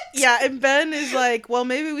 what? Yeah, and Ben is like, well,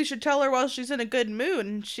 maybe we should tell her while she's in a good mood.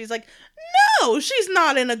 And she's like, no, she's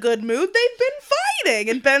not in a good mood. They've been fighting.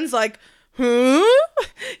 And Ben's like, huh?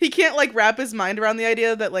 He can't like wrap his mind around the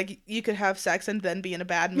idea that like you could have sex and then be in a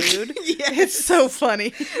bad mood. Yes. It's so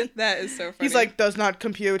funny. That is so funny. He's like, does not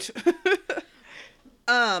compute.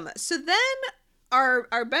 So then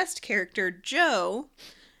our best character, Joe,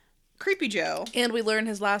 Creepy Joe. And we learn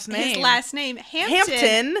his last name. His last name, Hampton.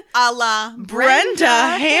 Hampton. A la Brenda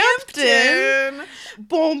Hampton.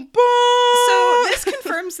 Boom, boom. So this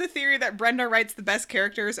confirms the theory that Brenda writes the best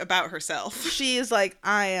characters about herself. She is like,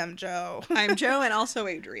 I am Joe. I'm Joe and also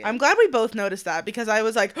Adrian. I'm glad we both noticed that because I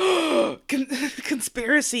was like,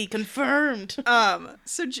 conspiracy confirmed.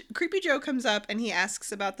 So Creepy Joe comes up and he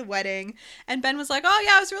asks about the wedding, and Ben was like, "Oh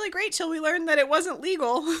yeah, it was really great till we learned that it wasn't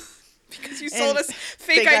legal." because you sold And us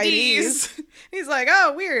fake IDs. He's like,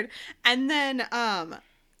 oh, weird. And then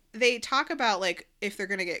they talk about like if they're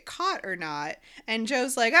gonna get caught or not, and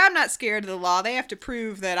Joe's like, I'm not scared of the law. They have to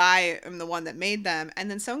prove that I am the one that made them.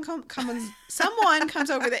 And then someone comes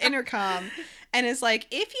over the intercom and is like,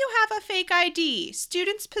 if you have a fake ID,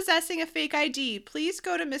 students possessing a fake ID, please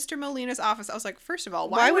go to Mr. Molina's office. I was like, first of all,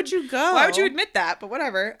 why would you go? Why would you admit that? But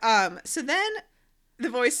whatever. So then the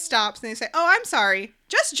voice stops and they say, oh, I'm sorry,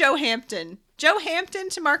 just Joe Hampton. Joe Hampton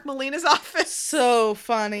to Mark Molina's office. So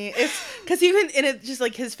funny. It's because you can, and it's just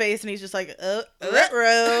like his face, and he's just like,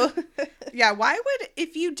 ruh-roh. Yeah, why would,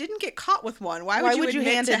 if you didn't get caught with one, why would you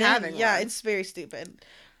admit hand to it having in? Yeah, one? it's very stupid.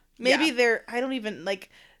 Maybe I don't even,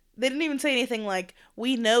 like, they didn't even say anything like,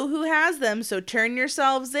 we know who has them, so turn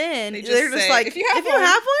yourselves in. They're just like, if you have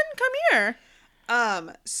one, come here.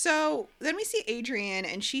 So then we see Adrian,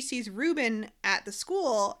 and she sees Ruben at the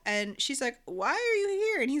school, and she's like, why are you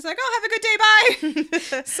here? And he's like, oh, have a good day,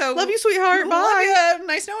 bye. So love you, sweetheart, bye. Love you,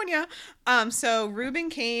 nice knowing you. So Ruben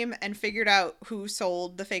came and figured out who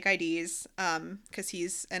sold the fake IDs, because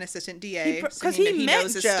he's an assistant DA. Because he met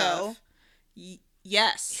knows his Joe. stuff.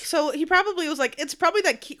 Yes. So he probably was like, it's probably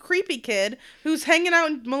that creepy kid who's hanging out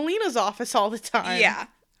in Molina's office all the time. Yeah.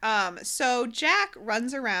 So Jack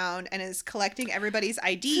runs around and is collecting everybody's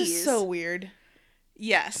IDs. This is so weird.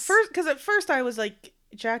 Yes. Because at first I was like,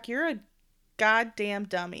 Jack, you're a goddamn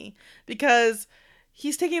dummy. Because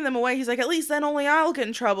he's taking them away. He's like, at least then only I'll get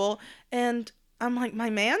in trouble. And I'm like,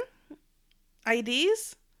 my man,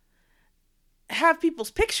 IDs have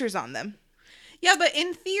people's pictures on them. Yeah, but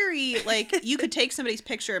in theory, like, you could take somebody's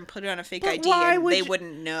picture and put it on a fake ID and they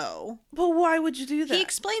wouldn't know. But why would you do that? He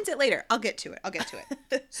explains it later. I'll get to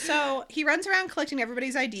it. So he runs around collecting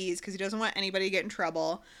everybody's IDs because he doesn't want anybody to get in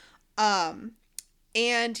trouble.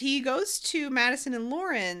 And he goes to Madison and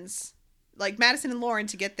Lauren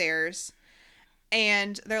to get theirs.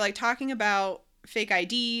 And they're, like, talking about fake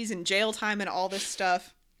IDs and jail time and all this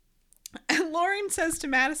stuff. And Lauren says to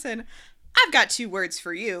Madison, I've got 2 words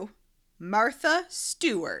for you. Martha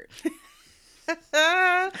Stewart.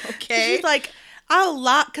 Okay. She's like, I'll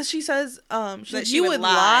lie, because she says, you would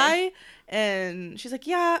lie. And she's like,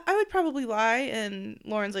 yeah, I would probably lie. And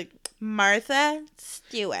Lauren's like, Martha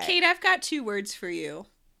Stewart. Kate, I've got 2 words for you.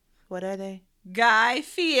 What are they? Guy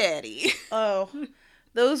Fieri. Oh,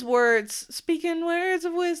 those words, speaking words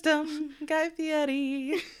of wisdom, Guy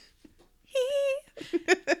Fieri. We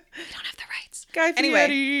don't have the rights. Guy Fieri.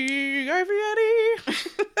 Anyway. Guy Fieri.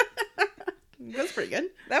 That's pretty good.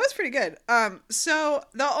 That was pretty good. So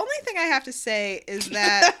the only thing I have to say is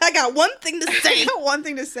that I got one thing to say.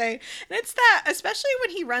 And it's that, especially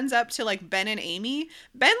when he runs up to like Ben and Amy,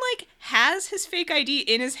 Ben like has his fake ID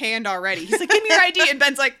in his hand already. He's like, give me your ID, and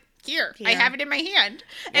Ben's like, here, I have it in my hand.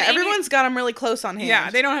 And yeah, everyone's got them really close on hand.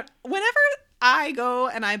 Yeah, they don't have, whenever I go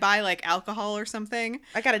and I buy like alcohol or something,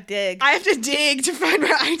 I gotta dig. I have to dig to find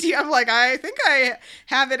my ID. I'm like, I think I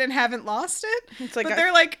have it and haven't lost it. It's like, but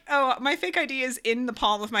they're like, oh, my fake ID is in the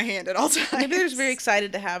palm of my hand at all times. Maybe they're just very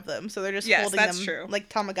excited to have them, so they're just holding them true. Like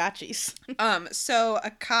Tamagotchis. So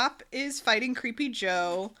a cop is fighting Creepy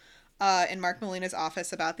Joe in Mark Molina's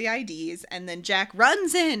office about the IDs, and then Jack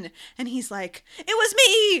runs in and he's like, it was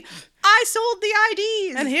me! I sold the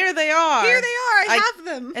IDs! And here they are. I have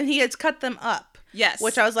them. And he has cut them up. Yes.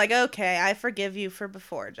 Which I was like, okay, I forgive you for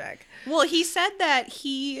before, Jack. Well, he said that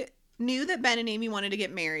he knew that Ben and Amy wanted to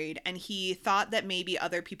get married, and he thought that maybe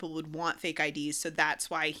other people would want fake IDs, so that's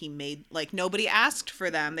why he made, like, nobody asked for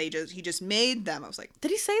them. He just made them. I was like, did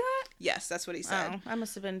he say that? Yes, that's what he said. Oh, I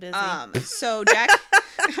must have been busy. So Jack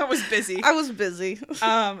I was busy.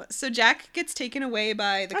 So Jack gets taken away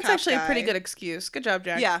by the cop guy. That's actually a pretty good excuse. Good job,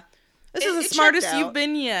 Jack. Yeah. This is the smartest you've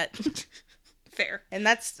been yet. Fair. And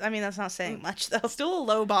that's not saying much, though. Still a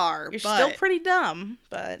low bar. You're still pretty dumb,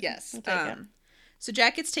 but yes. We'll take it. So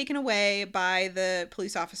Jack gets taken away by the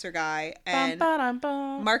police officer guy, and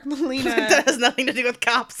Mark Molina... That has nothing to do with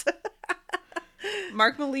cops.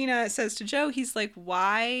 Mark Molina says to Joe, he's like,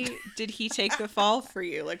 why did he take the fall for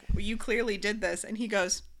you? Like, you clearly did this. And he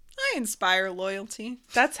goes, I inspire loyalty.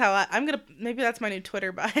 That's how maybe that's my new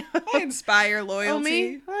Twitter bio. I inspire loyalty. Oh,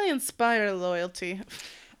 me? I inspire loyalty.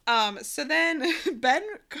 So then Ben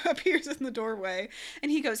appears in the doorway,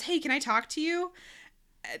 and he goes, hey, can I talk to you?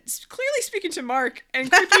 It's clearly speaking to Mark,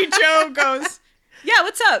 and Creepy Joe goes, yeah,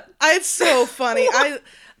 what's up? It's so funny.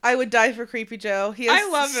 I would die for Creepy Joe. He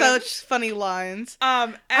has such funny lines.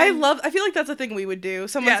 I feel like that's a thing we would do.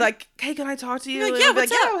 Someone's like, hey, can I talk to you? Like, yeah,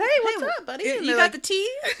 what's up? Yo, hey, what's up, buddy? You got the tea?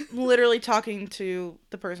 Literally talking to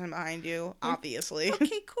the person behind you, obviously.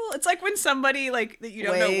 Okay, cool. It's like when somebody like that you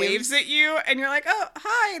don't know waves at you, and you're like, oh,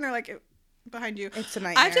 hi, and they're like, behind you. It's a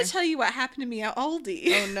nightmare. I have to tell you what happened to me at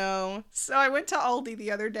Aldi. Oh no. So I went to Aldi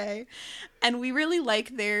the other day, and we really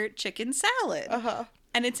like their chicken salad. Uh-huh.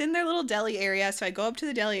 And it's in their little deli area. So I go up to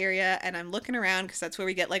the deli area, and I'm looking around because that's where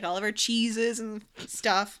we get like all of our cheeses and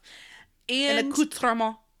stuff. And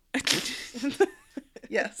accoutrement.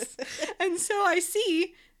 Yes. And so I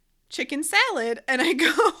see chicken salad, and I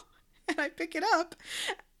go and I pick it up.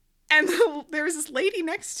 And there was this lady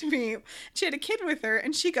next to me. She had a kid with her,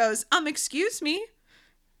 and she goes, excuse me.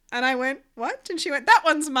 And I went, what? And she went, that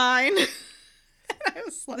one's mine. And I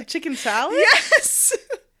was like, The chicken salad? yes.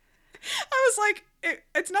 I was like,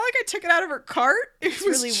 it's not like I took it out of her cart. It's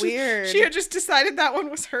really weird. She had just decided that one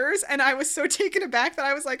was hers, and I was so taken aback that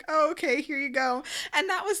I was like, oh, okay, here you go. And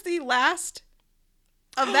that was the last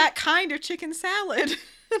of that kind of chicken salad.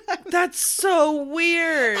 That's so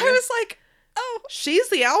weird. I was like, oh. She's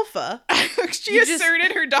the alpha. She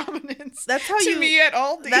asserted her dominance That's how to me at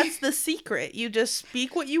Aldi. That's the secret. You just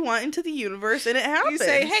speak what you want into the universe, and it happens. You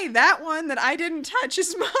say, hey, that one that I didn't touch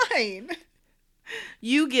is mine.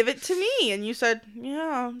 You give it to me, and you said,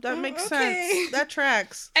 yeah, that makes sense. That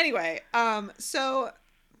tracks. Anyway, so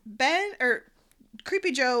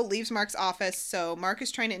Creepy Joe leaves Mark's office, so Mark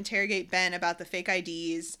is trying to interrogate Ben about the fake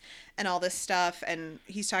IDs and all this stuff, and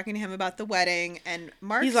he's talking to him about the wedding, and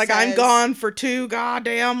Mark He's like, I'm gone for 2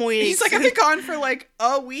 goddamn weeks. He's like, I've been gone for like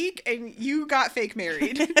a week, and you got fake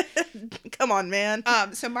married. Come on, man.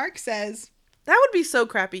 So Mark says, that would be so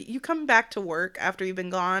crappy. You come back to work after you've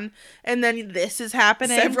been gone, and then this is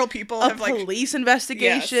happening. Several people have like police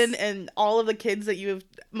investigation, yes. And all of the kids that you have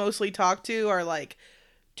mostly talked to are like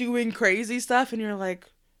doing crazy stuff, and you're like,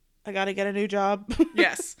 I gotta get a new job.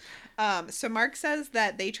 Yes. So Mark says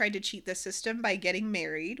that they tried to cheat the system by getting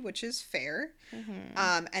married, which is fair.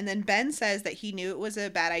 Mm-hmm. And then Ben says that he knew it was a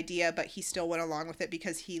bad idea, but he still went along with it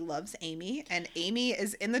because he loves Amy. And Amy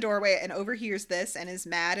is in the doorway and overhears this and is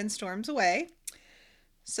mad and storms away.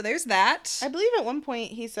 So there's that. I believe at one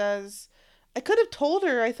point he says, I could have told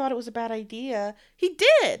her I thought it was a bad idea. He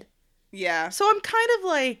did. Yeah. So I'm kind of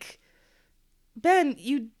like, Ben,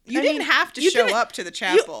 you didn't have to show up to the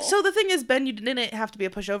chapel. So the thing is, Ben, you didn't have to be a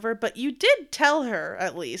pushover, but you did tell her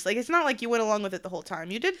at least. Like, it's not like you went along with it the whole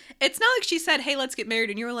time. You did. It's not like she said, hey, let's get married.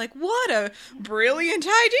 And you were like, what a brilliant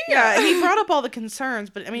idea. Yeah, he brought up all the concerns,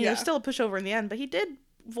 but I mean, Yeah. He was still a pushover in the end, but he did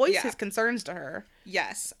voice his concerns to her.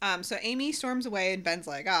 Yes. So Amy storms away and Ben's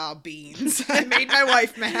like, oh, beans. I made my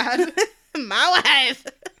wife mad. My wife.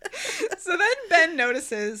 So then Ben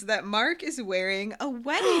notices that Mark is wearing a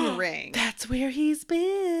wedding ring. That's where he's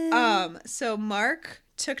been. So Mark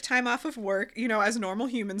took time off of work, as normal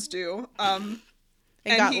humans do. And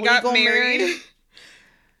he got married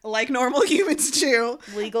like normal humans do.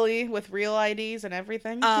 Legally, with real IDs and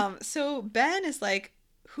everything. So Ben is like,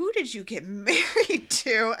 who did you get married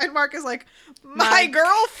to? And Mark is like, my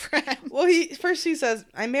girlfriend. Well, he says,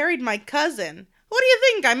 I married my cousin. What do you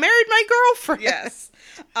think? I married my girlfriend. Yes.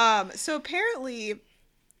 So apparently,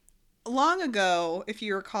 long ago, if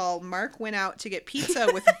you recall, Mark went out to get pizza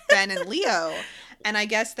with Ben and Leo. And I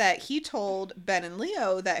guess that he told Ben and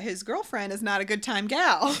Leo that his girlfriend is not a good time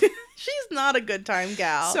gal. She's not a good time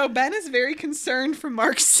gal. So Ben is very concerned for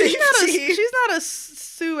Mark's safety. She's not a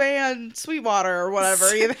Sue Ann Sweetwater or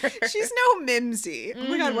whatever either. She's no Mimsy. Oh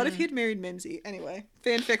my God, what if he had married Mimsy? Anyway,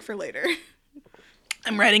 fanfic for later.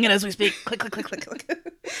 I'm writing it as we speak. Click, click, click, click,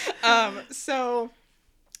 click. So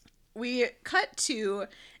we cut to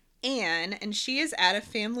Anne, and she is at a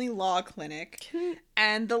family law clinic.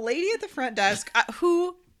 And the lady at the front desk,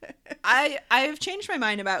 who I've changed my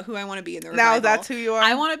mind about who I want to be in the revival. Now that's who you are?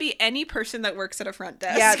 I want to be any person that works at a front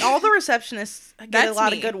desk. Yeah, all the receptionists get a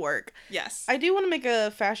lot of good work. Yes. I do want to make a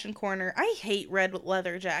fashion corner. I hate red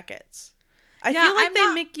leather jackets. I feel like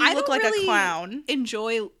they make you look like a clown.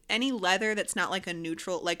 Enjoy any leather that's not like a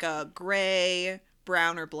neutral, like a gray,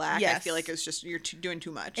 brown, or black. Yes. I feel like it's just you're doing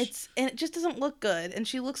too much. And it just doesn't look good. And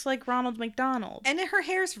she looks like Ronald McDonald. And her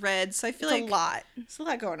hair's red, so I feel it's like a lot. It's a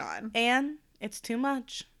lot going on. And it's too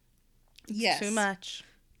much. Yes, too much.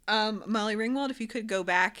 Molly Ringwald, if you could go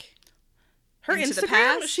back. Her into Instagram, the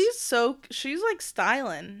past, she's like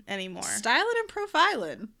styling anymore. Styling and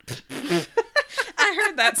profiling. I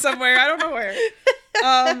heard that somewhere. I don't know where.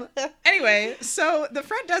 Anyway, so the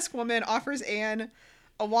front desk woman offers Anne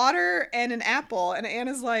a water and an apple, and Anne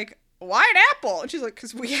is like, why an apple? And she's like,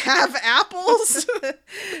 because we have apples.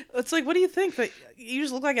 It's like, what do you think? That you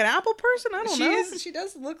just look like an apple person? I don't know. She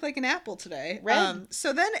does look like an apple today. Red.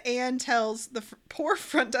 So then Anne tells the poor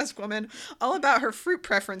front desk woman all about her fruit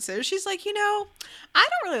preferences. She's like, I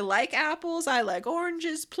don't really like apples. I like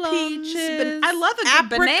oranges, plums, Peaches, I love a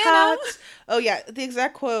good banana. apricots. Oh yeah, the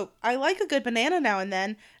exact quote. I like a good banana now and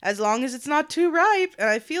then, as long as it's not too ripe. And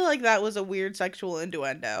I feel like that was a weird sexual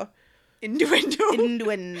innuendo. Innuendo.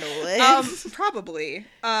 Probably.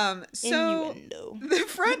 So Innuendo. the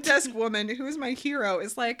front desk woman, who is my hero,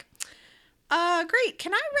 is like, great.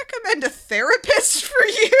 Can I recommend a therapist for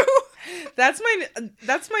you? That's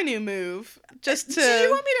my new move. Just to. Do you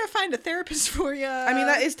want me to find a therapist for you? I mean,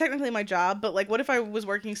 that is technically my job, but like, what if I was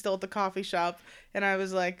working still at the coffee shop and I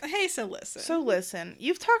was like, hey, so listen,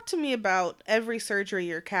 you've talked to me about every surgery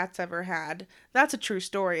your cat's ever had. That's a true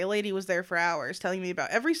story. A lady was there for hours telling me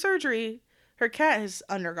about every surgery her cat has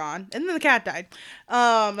undergone, and then the cat died.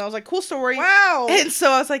 And I was like, cool story. Wow. And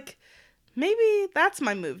so I was like, maybe that's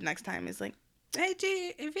my move next time. Is like, hey,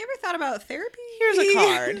 have you ever thought about therapy? here's a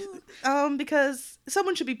card. Because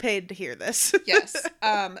someone should be paid to hear this. Yes.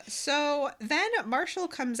 So then Marshall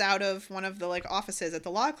comes out of one of the like offices at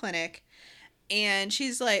the law clinic, and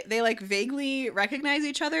she's like, they like vaguely recognize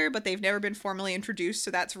each other, but they've never been formally introduced,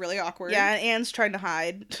 so that's really awkward. Yeah, and Anne's trying to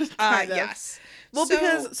hide. kind of. Yes. Well,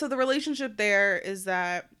 because the relationship there is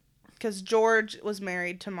that because George was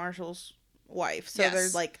married to Marshall's wife, so Yes.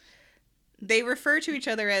 there's like. They refer to each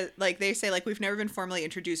other as, like, they say, like, we've never been formally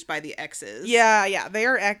introduced by the exes. Yeah, they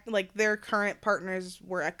are, like, their current partners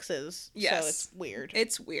were exes. Yes. So it's weird.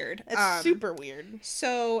 It's weird. It's super weird.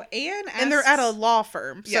 So Anne asks... And they're at a law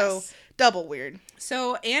firm, so Yes. double weird.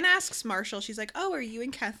 So Anne asks Marshall, she's like, oh, are you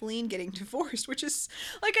and Kathleen getting divorced? Which is,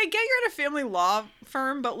 like, I get you're at a family law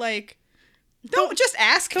firm, but, like, don't just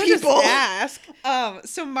ask Don't people. just ask.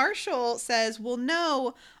 So Marshall says, well,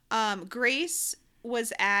 no, Grace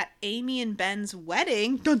was at Amy and Ben's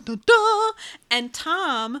wedding, dun, dun, dun, and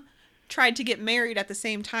Tom tried to get married at the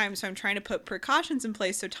same time, so I'm trying to put precautions in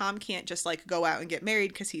place so Tom can't just like go out and get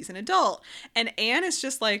married because he's an adult. And Anne is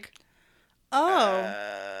just like,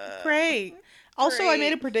 Oh, great. Also, I made a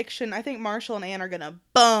great. prediction. I think Marshall and Anne are gonna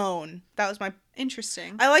bone. That was my.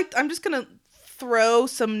 interesting. I'm just gonna throw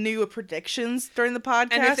some new predictions during the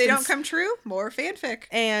podcast. And if they don't come true, more fanfic.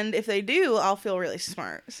 And if they do, I'll feel really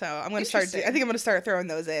smart. So I'm gonna start. Interesting. I think I'm gonna start throwing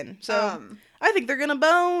those in. So I think they're gonna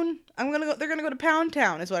bone. They're gonna go to Pound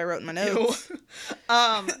Town. Is what I wrote in my notes.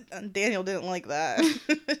 Daniel didn't like that.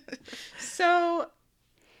 So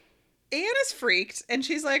Anne is freaked, and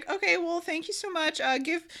she's like, "Okay, well, thank you so much.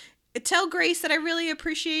 Tell Grace that I really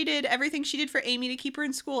appreciated everything she did for Amy to keep her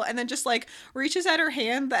in school," and then just like reaches at her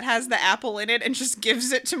hand that has the apple in it and just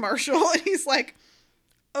gives it to Marshall, and he's like,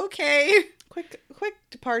 "Okay." Quick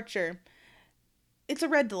departure. It's a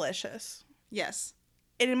Red Delicious. Yes.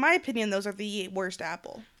 And in my opinion, those are the worst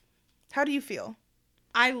apple. How do you feel?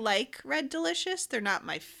 I like Red Delicious. They're not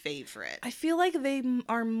my favorite. I feel like they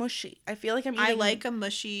are mushy. I feel like I'm eating... I like a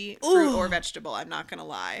mushy fruit Ooh. or vegetable. I'm not gonna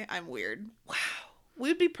lie. I'm weird. Wow. We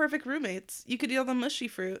would be perfect roommates. You could eat all the mushy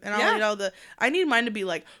fruit, and I'll Yeah. eat all the... I need mine to be,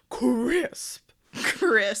 like, crisp.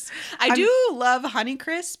 Crisp. I do love Honey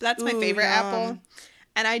Crisp. That's my Ooh, favorite yum. apple.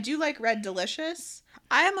 And I do like Red Delicious.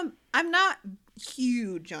 I'm not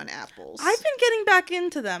huge on apples. I've been getting back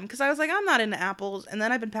into them, because I was like, I'm not into apples, and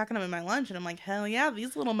then I've been packing them in my lunch, and I'm like, hell yeah,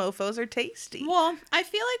 these little mofos are tasty. Well, I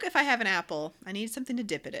feel like if I have an apple, I need something to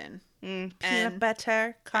dip it in. Peanut and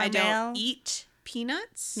butter, caramel. I don't eat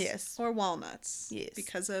peanuts. Yes. Or walnuts. Yes.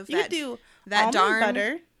 Because of You that. could do that almond darn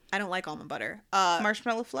butter, I don't like almond butter.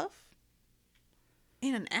 marshmallow fluff.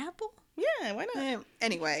 In an apple? Yeah, why not?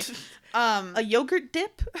 Anyway. A yogurt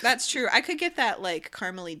dip. That's true. I could get that like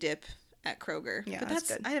caramely dip at Kroger. Yeah, but that's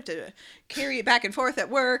good. I'd have to carry it back and forth at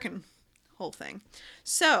work and whole thing.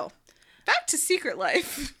 So, back to Secret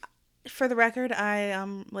Life. For the record, I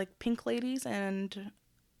like Pink Ladies and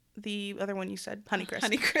the other one you said, Honey Crisp.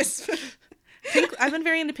 Honey Crisp. I've been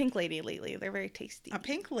very into Pink Lady lately. They're very tasty. A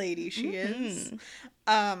pink lady she is.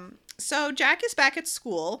 Mm-hmm. So Jack is back at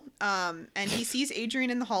school, and he sees Adrian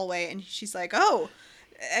in the hallway, and she's like, "Oh,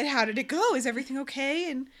 and how did it go? Is everything okay?"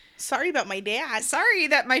 And Sorry about my dad. sorry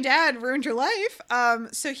that my dad ruined your life.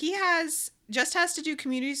 So he has to do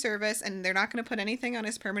community service, and they're not going to put anything on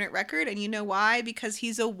his permanent record. And you know why? Because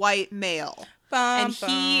he's a white male, and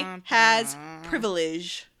he has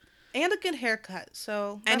privilege. And a good haircut,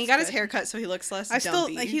 so And he got his haircut, so he looks less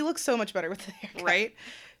dumpy. He looks so much better with the haircut. right?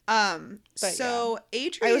 So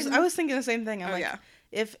Adrian, I was thinking the same thing. I'm Oh, like, yeah.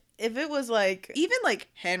 if it was like even like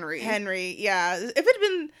Henry, yeah, if it had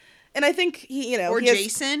been And I think he, Or he has,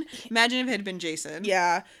 Jason. Imagine if it had been Jason.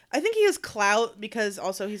 yeah, I think he has clout because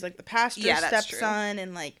also he's like the pastor's Yeah, that's stepson,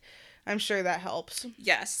 and like I'm sure that helps.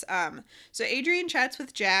 Yes. So Adrian chats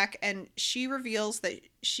with Jack, and she reveals that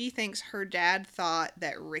she thinks her dad thought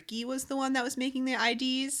that Ricky was the one that was making the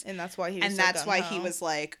IDs. And that's why he was And so that's why gung-ho. he was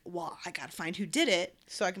like, well, I gotta find who did it.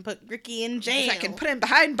 So I can put Ricky in So jail. I can put him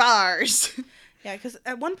behind bars. Yeah, because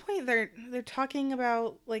at one point they're talking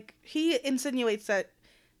about, like, he insinuates that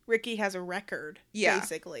Ricky has a record, Yeah.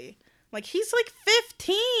 basically. Like, he's like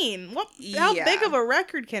 15. How Yeah. big of a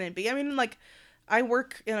record can it be? I mean, like, I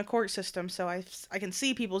work in a court system, so I can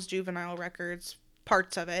see people's juvenile records,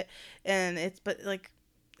 parts of it, and but like,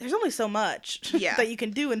 there's only so much Yeah. that you can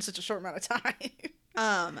do in such a short amount of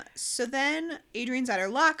time. So then Adrian's at her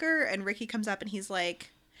locker, and Ricky comes up, and he's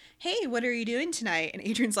like, hey, what are you doing tonight? And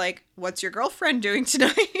Adrian's like, what's your girlfriend doing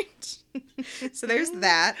tonight? So there's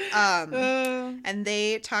that. And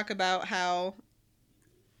they talk about how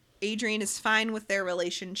Adrian is fine with their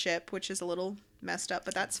relationship, which is a little messed up,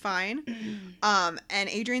 but that's fine. And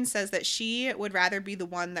Adrian says that she would rather be the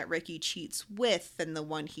one that Ricky cheats with than the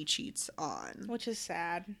one he cheats on. Which is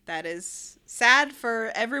sad. That is sad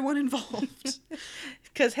for everyone involved.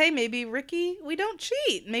 Because, hey, maybe Ricky, we don't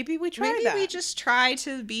cheat. Maybe we try Maybe that. we just try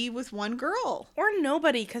to be with one girl. Or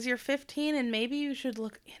nobody, because you're 15 and maybe you should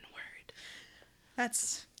look inward.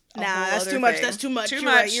 That's Nah, that's too much. That's too much. Too You're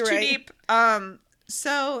much. right, you're too right. deep.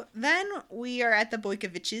 So then we are at the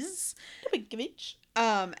Boykoviches.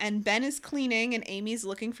 And Ben is cleaning, and Amy's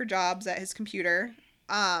looking for jobs at his computer.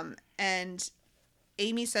 And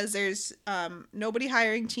Amy says there's nobody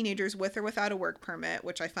hiring teenagers with or without a work permit,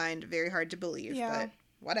 which I find very hard to believe. Yeah. But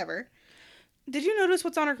whatever. Did you notice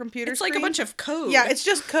what's on her computer It's screen? like a bunch of code. Yeah, it's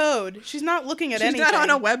just code. She's not looking at She's anything. not on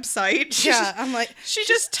a website. Yeah, I'm like, She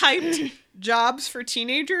just typed jobs for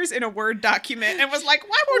teenagers in a Word document and was like,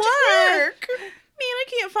 why won't What? it work? man, I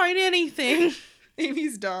can't find anything.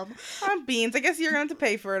 Amy's dumb. I'm beans. I guess you're going to have to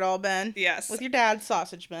pay for it all, Ben. Yes. With your dad's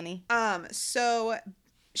sausage money. So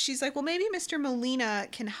she's like, well, maybe Mr. Molina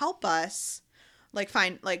can help us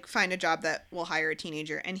find a job that will hire a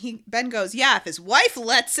teenager. And Ben goes, yeah, if his wife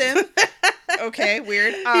lets him. Okay,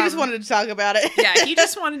 weird. He just wanted to talk about it. Yeah, he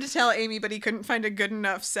just wanted to tell Amy, but he couldn't find a good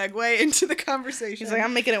enough segue into the conversation. He's like,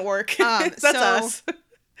 I'm making it work. That's so- us.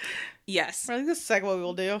 yes. I think this is exactly what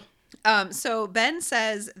we'll do. So Ben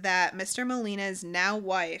says that Mr. Molina's now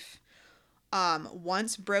wife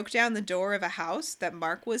once broke down the door of a house that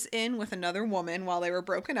Mark was in with another woman while they were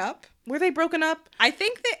broken up. Were they broken up? I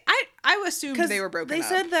think I assumed they were broken up. They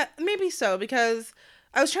said that, maybe so, because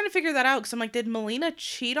I was trying to figure that out, because I'm like, did Molina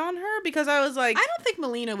cheat on her? Because I was like... I don't think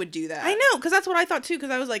Molina would do that. I know, because that's what I thought too, because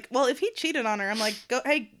I was like, well, if he cheated on her, I'm like, go,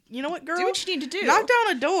 hey, you know what, girl? Do what you need to do. Knock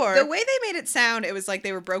down a door. The way they made it sound, it was like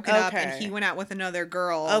they were broken up and Okay. he went out with another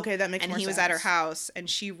girl. Okay, that makes more sense. And he was at her house and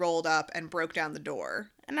she rolled up and broke down the door.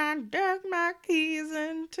 And I dug my keys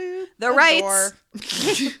into The rights.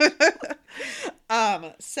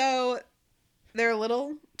 So they're a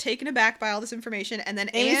little taken aback by all this information, and then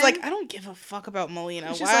Amy's Anne, like, I don't give a fuck about Molina.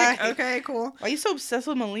 she's Why? like, okay, cool. Why are you so obsessed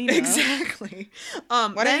with Molina? Exactly. Why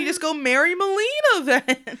don't then you just go marry Molina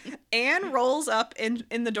then? Anne rolls up in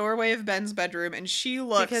the doorway of Ben's bedroom, and she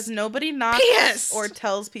looks Because nobody knocks pissed. or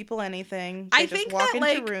tells people anything. I They just think walk that, into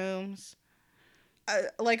like, rooms.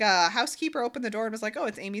 like a housekeeper opened the door and was like, oh,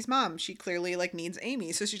 it's Amy's mom. She clearly needs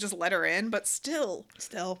Amy, so she just let her in, but still.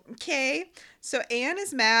 Okay. So Anne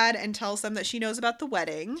is mad and tells them that she knows about the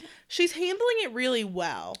wedding. She's handling it really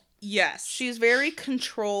well. Yes. She's very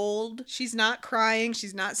controlled. She's not crying.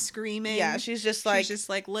 She's not screaming. Yeah, she's just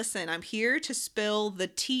like, listen, I'm here to spill the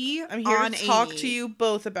tea I'm here on to talk Amy. to you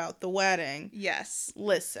both about the wedding. Yes.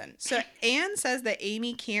 Listen. So Anne says that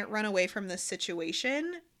Amy can't run away from this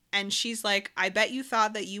situation. And she's like, I bet you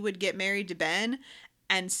thought that you would get married to Ben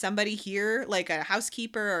and somebody here, like a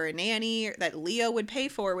housekeeper or a nanny that Leo would pay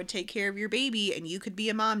for, would take care of your baby and you could be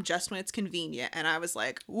a mom just when it's convenient. And I was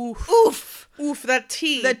like, oof. Oof. Oof, that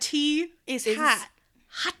tea. The tea is hot.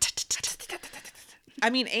 I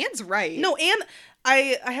mean, Anne's right. No, and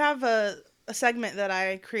I have a segment that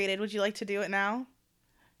I created. Would you like to do it now?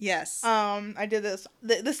 Yes. I did this.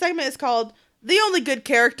 The segment is called The Only Good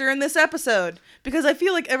Character in This Episode. Because I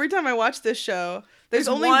feel like every time I watch this show, there's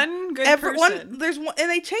only one good person. There's one, and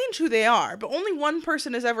they change who they are, but only one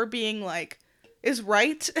person is ever being is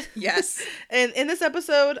right. Yes. And in this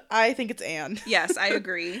episode, I think it's Anne. Yes, I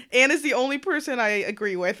agree. Anne is the only person I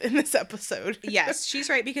agree with in this episode. Yes, she's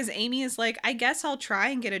right, because Amy is like, I guess I'll try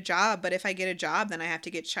and get a job, but if I get a job, then I have to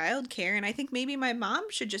get childcare, and I think maybe my mom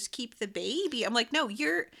should just keep the baby. I'm like, no,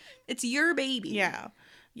 it's your baby. Yeah.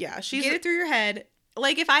 Yeah. Get it through your head.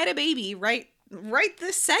 Like, if I had a baby right right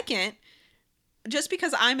this second, just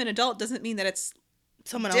because I'm an adult doesn't mean that it's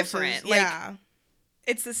Someone different. else's. Like, Yeah.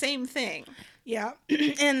 it's the same thing. Yeah.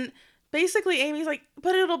 And basically Amy's like,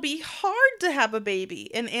 but it'll be hard to have a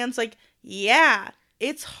baby. And Anne's like, yeah,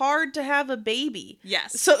 it's hard to have a baby.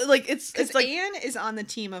 Yes. So, like, it's like Anne is on the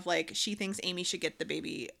team of, like, she thinks Amy should get the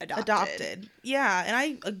baby adopted. Yeah, and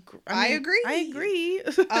I agree. I agree.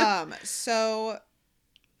 So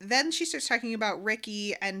then she starts talking about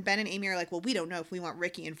Ricky, and Ben and Amy are like, well, we don't know if we want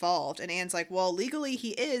Ricky involved. And Anne's like, well, legally he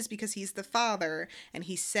is because he's the father, and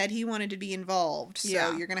he said he wanted to be involved. So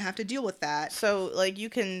Yeah. you're going to have to deal with that. So, like, you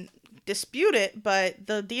can dispute it, but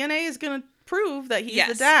the DNA is going to prove that he's the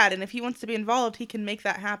Yes. dad, and if he wants to be involved, he can make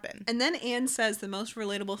that happen. And then Anne says the most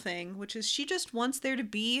relatable thing, which is she just wants there to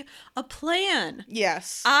be a plan.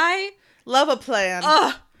 Yes. I Love a plan.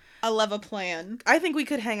 love a plan. I think we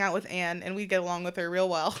could hang out with Anne, and we'd get along with her real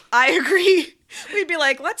well. I agree. We'd be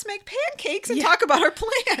like, let's make pancakes and Yeah. talk about our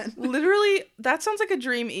plan. Literally, that sounds like a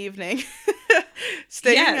dream evening.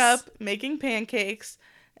 Staying Yes. up, making pancakes,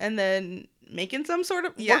 and then making some sort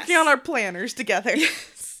of Yes. working on our planners together.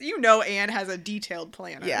 You know Anne has a detailed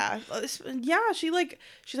planner. Yeah. Yeah, she's like,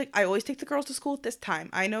 I always take the girls to school at this time.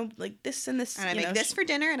 I know, like, this and this. And I make this for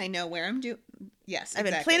dinner, and I know where I'm doing. Yes, I've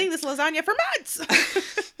been exactly. planning this lasagna for months.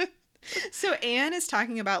 So Anne is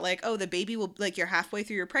talking about, like, oh, the baby will, like, you're halfway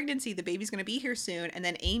through your pregnancy, the baby's going to be here soon. And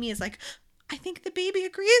then Amy is like, I think the baby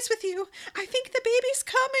agrees with you. I think the baby's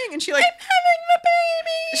coming. And she, like, I'm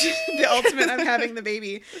having the baby. the ultimate, I'm having the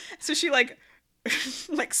baby. So she, like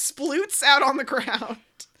sploots out on the ground.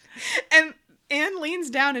 And Anne leans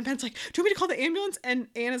down, and Ben's like, do you want me to call the ambulance? And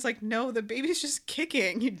Anne is like, no, the baby's just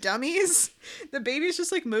kicking, you dummies. The baby's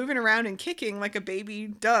just, like, moving around and kicking like a baby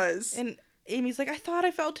does. And Amy's like, I thought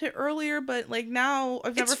I felt it earlier, but, like, now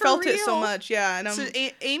I've never It's for felt it so real. much. Yeah. And So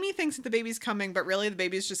Amy thinks that the baby's coming, but really the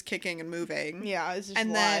baby's just kicking and moving. yeah, it's just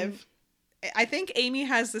And live. then I think Amy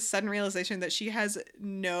has this sudden realization that she has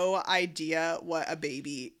no idea what a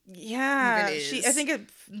baby Yeah, even is. I think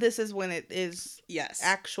this is when it is yes.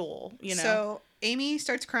 actual, you know. So Amy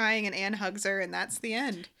starts crying, and Anne hugs her, and that's the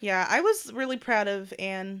end. Yeah, I was really proud of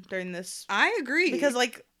Anne during this I agree. because,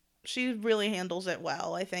 like, she really handles it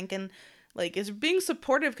well, I think, and, like, is being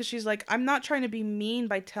supportive because she's like, I'm not trying to be mean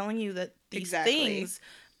by telling you that these Exactly. things,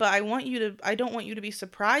 but I don't want you to be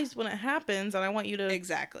surprised when it happens, and I want you to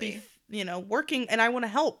Exactly. be, you know, working, and I want to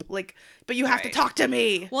help, like, but you have to Right. talk to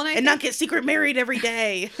me Well, and I and not think- get secret married every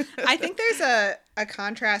day. I think there's a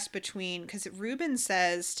contrast between, because Ruben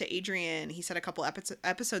says to Adrian, he said a couple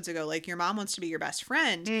episodes ago, like, your mom wants to be your best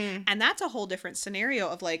friend. Mm. And that's a whole different scenario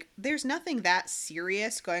of, like, there's nothing that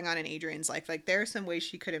serious going on in Adrian's life. Like, there are some ways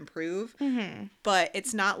she could improve, Mm-hmm. but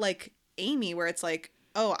it's not like Amy, where it's like,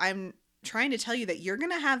 oh, I'm trying to tell you that you're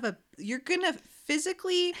going to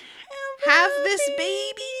physically have this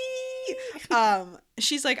baby.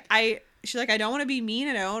 She's like, I don't want to be mean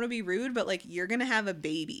and I don't want to be rude, but, like, you're going to have a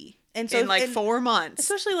baby. And so in, like, and 4 months.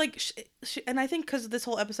 especially, like, she, and I think because this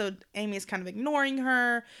whole episode, Amy is kind of ignoring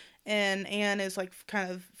her, and Anne is, like, kind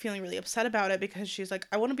of feeling really upset about it because she's like,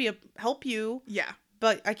 I want to help you, Yeah.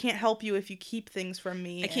 but I can't help you if you keep things from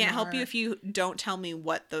me. I can't help you if you don't tell me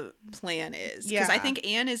what the plan is. Because I Yeah. think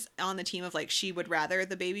Anne is on the team of, like, she would rather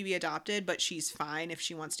the baby be adopted, but she's fine if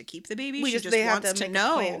she wants to keep the baby. She just they have wants to make a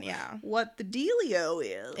know plan, yeah. what the dealio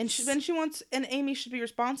is. And Amy should be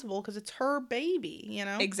responsible because it's her baby, you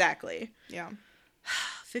know? Exactly. Yeah.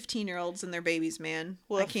 15-year-olds and their babies, man.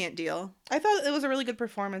 I Woof. can't deal. I thought it was a really good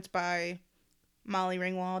performance by Molly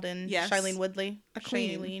Ringwald and Yes. Shailene Woodley. A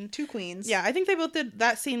queen. Shailene. 2 queens. Yeah, I think they both did.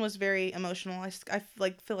 That scene was very emotional. I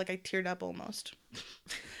like feel like I teared up almost.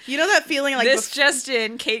 You know that feeling like this just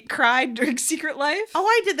in, Kate cried during Secret Life? Oh,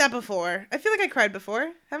 I did that before. I feel like I cried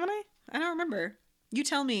before, haven't I? I don't remember. You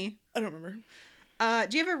tell me. I don't remember.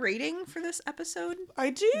 Do you have a rating for this episode?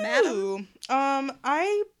 I do. Madam?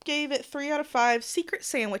 I gave it 3 out of 5 secret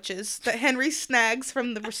sandwiches that Henry snags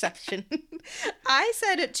from the reception. I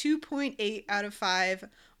said at 2.8 out of 5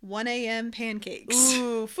 1 a.m. pancakes.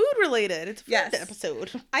 Ooh, food related. It's a food Yes.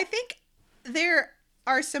 episode. I think there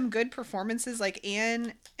are some good performances. Like,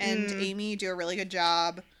 Anne and Amy do a really good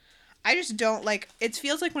job. I just don't like, it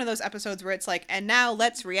feels like one of those episodes where it's like, and now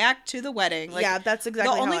let's react to the wedding. Like, yeah, that's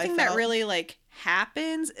exactly the only how thing I that felt. really, like,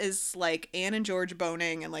 happens is, like, Anne and George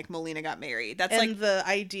boning and, like, Melina got married. That's, and like, the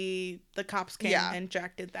ID, the cops came Yeah. and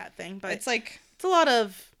Jack did that thing. But it's like, it's a lot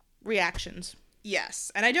of reactions.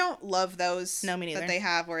 yes. And I don't love those No, me neither. that they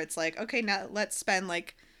have where it's like, okay, now let's spend,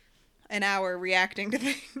 like, an hour reacting to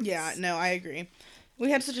things. Yeah, no, I agree. We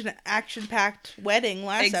had such an action-packed wedding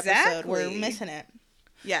last episode. We're Exactly. missing it.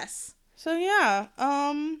 Yes. So yeah,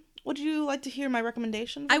 would you like to hear my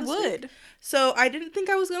recommendation? I this would. week? So I didn't think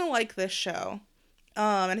I was gonna like this show,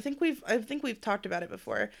 and I think we've talked about it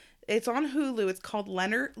before. It's on Hulu. It's called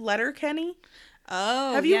Letterkenny.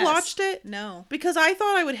 Oh, Have you watched it? No. Because I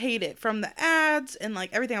thought I would hate it from the ads and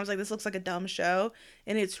like everything. I was like, this looks like a dumb show,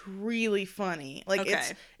 and it's really funny. Like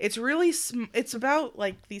it's really it's about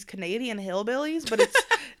like these Canadian hillbillies, but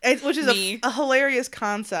which is a hilarious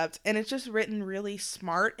concept, and it's just written really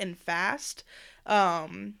smart and fast.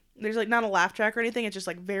 There's like not a laugh track or anything. It's just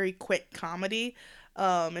like very quick comedy,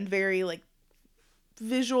 and very like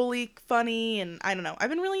visually funny, and I don't know. I've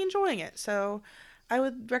been really enjoying it, so I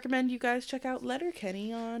would recommend you guys check out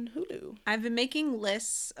Letterkenny on Hulu. I've been making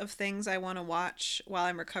lists of things I want to watch while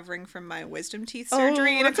I'm recovering from my wisdom teeth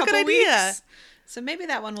surgery in a couple weeks. So maybe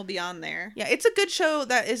that one will be on there. Yeah, it's a good show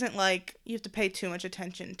that isn't like you have to pay too much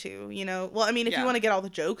attention to, you know? Well, I mean, if you want to get all the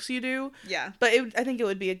jokes, you do. Yeah. But I think it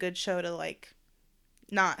would be a good show to like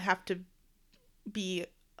not have to be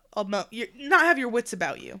not have your wits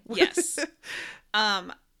about you. Yes.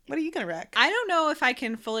 What are you going to rec? I don't know if I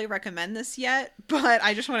can fully recommend this yet, but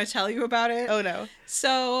I just want to tell you about it. Oh, no.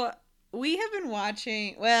 So, we have been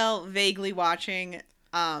vaguely watching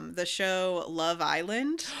the show Love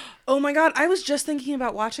Island. Oh my god, I was just thinking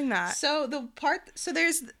about watching that. So,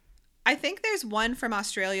 I think there's one from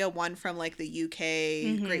Australia, one from like the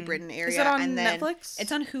UK, Great Britain area. Is it on Netflix?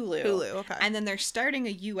 It's on Hulu. Hulu, okay. And then they're starting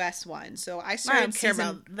a US one. So, I don't care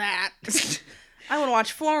about that. I want to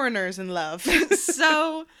watch Foreigners in Love.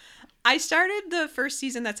 So, I started the first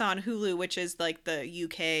season that's on Hulu, which is like the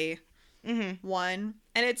UK one,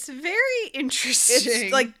 and it's very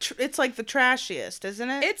interesting. It's like the trashiest, isn't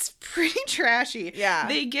it? It's pretty trashy. Yeah.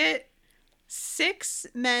 They get 6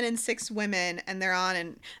 men and 6 women, and they're on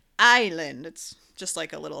an island. It's just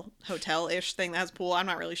like a little hotel-ish thing that has a pool. I'm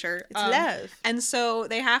not really sure. It's love. And so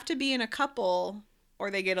they have to be in a couple or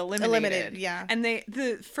they get eliminated. Yeah. And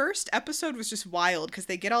the first episode was just wild because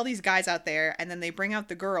they get all these guys out there and then they bring out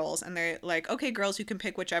the girls and they're like, okay, girls, you can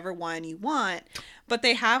pick whichever one you want. But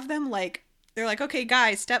they have them like, they're like, okay,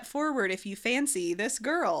 guys, step forward if you fancy this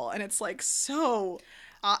girl. And it's like so...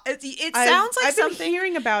 it sounds like something... I've been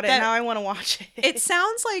hearing about it, and now I want to watch it. It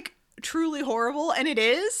sounds like truly horrible, and it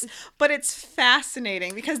is, but it's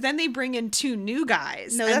fascinating because then they bring in 2 new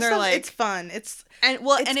guys. No, and they're like, it's fun. It's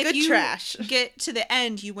if you trash. Get to the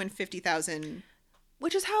end, you win 50,000.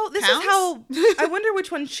 Which is how I wonder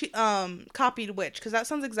which one she copied which, because that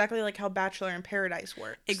sounds exactly like how Bachelor in Paradise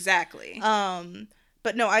works. Exactly.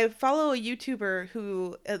 But no, I follow a YouTuber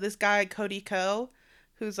who this guy Cody Ko,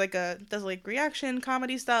 who's like does like reaction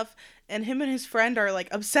comedy stuff, and him and his friend are like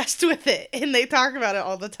obsessed with it, and they talk about it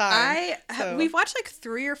all the time. We've watched like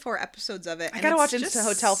 3 or 4 episodes of it. I gotta watch Instant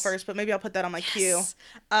Hotel first, but maybe I'll put that on my queue.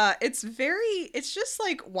 It's just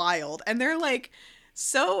like wild, and they're like.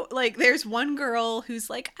 So, like, there's one girl who's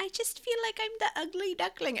like, I just feel like I'm the ugly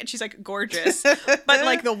duckling. And she's, like, gorgeous. But,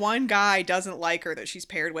 like, the one guy doesn't like her that she's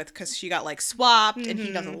paired with because she got, like, swapped. And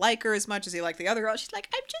he doesn't like her as much as he liked the other girl. She's like,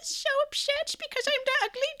 I'm just so upset because I'm the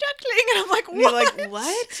ugly duckling. And I'm like, what? You're like,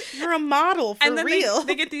 what? You're a model for and then real.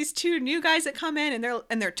 They get these 2 new guys that come in,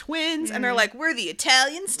 and they're twins. And they're like, we're the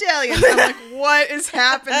Italian stallions. I'm like, what is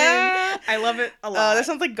happening? I love it a lot. That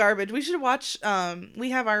sounds like garbage. We should watch,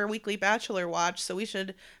 we have our weekly Bachelor watch, so we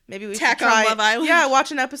should tack on Love Island. Yeah,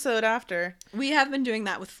 watch an episode after. We have been doing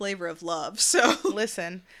that with Flavor of Love, so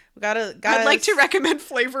listen, we gotta. I'd like to recommend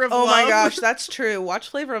Flavor of Love. Oh my gosh, that's true. Watch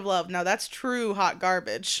Flavor of Love. Now that's true hot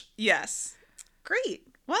garbage. Yes, great.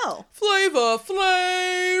 Well, Flav.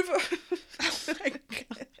 Oh my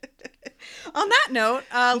God. On that note,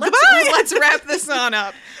 let's wrap this on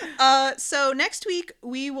up. So next week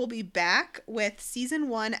we will be back with season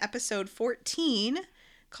 1, episode 14.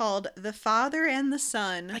 Called The Father and the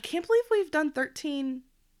Son. I can't believe we've done 13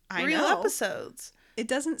 real episodes. It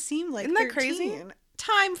doesn't seem like Isn't that 13. Crazy?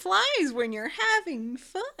 Time flies when you're having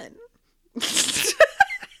fun.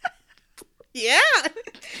 Yeah.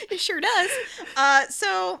 It sure does.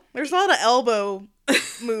 So there's a lot of elbow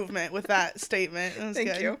movement with that statement. That was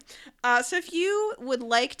Thank good. you. So if you would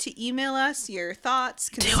like to email us your thoughts,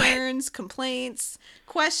 concerns, complaints,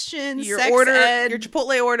 questions, your sex order, ed, your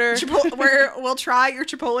Chipotle order, we'll try your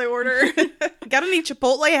Chipotle order. Got any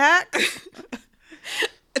Chipotle hacks?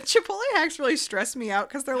 Chipotle hacks really stress me out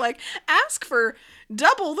because they're like, ask for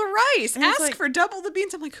double the rice, and ask for double the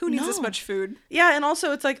beans. I'm like, who needs this much food? Yeah, and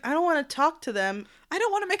also it's like, I don't want to talk to them. I don't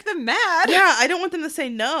want to make them mad. Yeah, I don't want them to say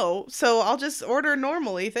no, so I'll just order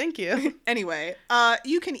normally. Thank you. Anyway,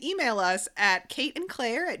 you can email us at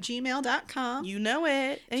kateandclaire@gmail.com. You know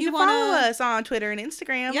it. And you can follow us on Twitter and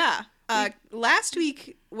Instagram. Yeah. Last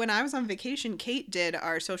week when I was on vacation, Kate did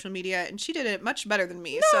our social media, and she did it much better than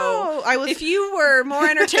me. No, so if you were more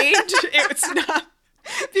entertained, it was not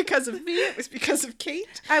because of me. It was because of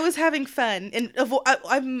Kate. I was having fun, and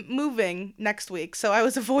I'm moving next week, so I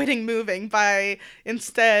was avoiding moving by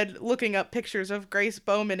instead looking up pictures of Grace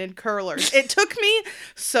Bowman in curlers. It took me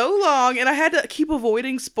so long, and I had to keep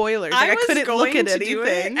avoiding spoilers. Like, I couldn't look at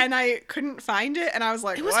anything, and I couldn't find it, and I was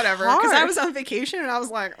like, It was whatever, hard. because I was on vacation, and I was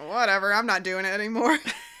like, whatever, I'm not doing it anymore.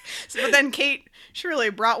 But then Kate, she really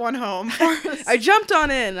brought one home for us. I jumped on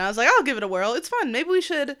in, and I was like, I'll give it a whirl. It's fun. Maybe we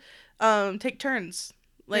should take turns.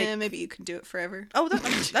 Like, maybe you can do it forever. Oh,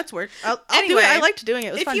 that's work. I'll do Anyway, it. I liked doing it.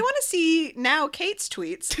 It was if fun. you want to see now Kate's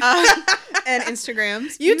tweets and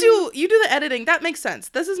Instagrams, You do the editing. That makes sense.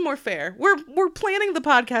 This is more fair. We're planning the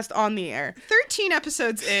podcast on the air. 13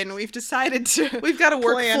 episodes in, we've decided to We've got a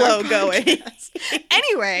plan workflow our going. podcast.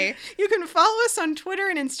 Anyway, you can follow us on Twitter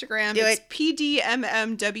and Instagram. Do It's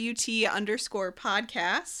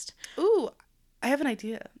PDMMWT_podcast. Ooh, I have an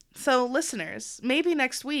idea. So, listeners, maybe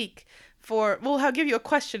next week we'll give you a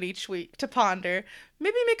question each week to ponder.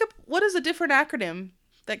 Maybe make up what is a different acronym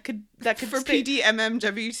that could For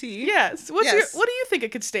PDMMWT. Yes. What do Yes. you think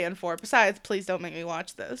it could stand for? Besides, please don't make me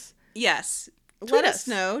watch this. Yes. Tweet Let us. us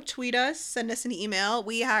know. Tweet us. Send us an email.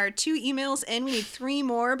 We are 2 emails in. We need 3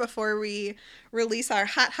 more before we release our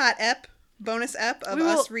hot bonus ep of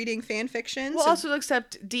us reading fan fiction. We'll So also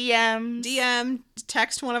accept DMs. DM,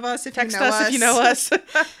 text one of us if Text you know us if you know us.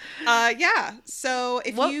 Yeah. So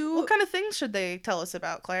if what kind of things should they tell us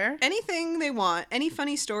about, Claire? anything they want, any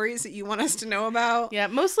funny stories that you want us to know about. Yeah,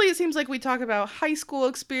 mostly it seems like we talk about high school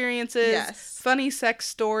experiences, Yes. funny sex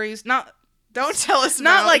stories, Don't tell us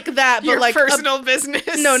not about like that, but your like personal business.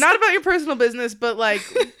 no, not about your personal business, but like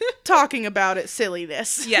talking about it,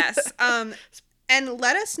 silliness. Yes. And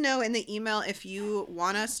let us know in the email if you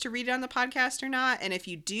want us to read it on the podcast or not. And if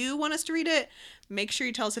you do want us to read it, make sure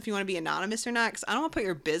you tell us if you want to be anonymous or not. Because I don't want to put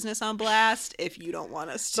your business on blast if you don't want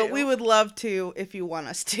us to. But we would love to if you want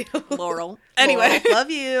us to. Laurel. Anyway. Laurel,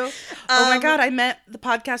 love you. Oh my God, I met the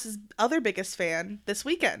podcast's other biggest fan this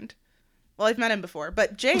weekend. Well, I've met him before,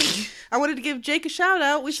 but Jake, I wanted to give Jake a shout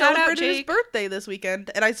out. We Shout out, celebrated his Jake. birthday this weekend,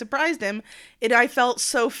 and I surprised him, and I felt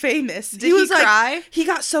so famous. Did he cry? He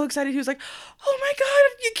got so excited. He was like, "Oh my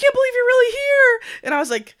God, you can't believe you're really here!" And I was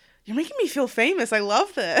like, "You're making me feel famous. I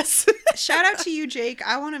love this." Shout out to you, Jake.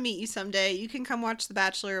 I want to meet you someday. You can come watch The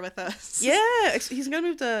Bachelor with us. Yeah, he's gonna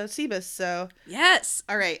move to Cebus, so Yes.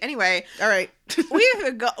 All right. Anyway, all right.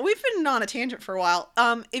 we've been on a tangent for a while.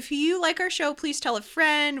 If you like our show, please tell a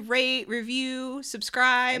friend, rate, review,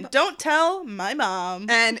 subscribe. And don't tell my mom.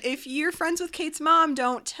 And if you're friends with Kate's mom,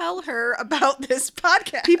 don't tell her about this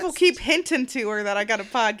podcast. People keep hinting to her that I got a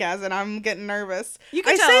podcast, and I'm getting nervous. You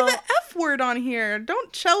can I tell- say the F word on here.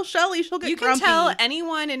 Don't tell Shelly; she'll get You can grumpy. tell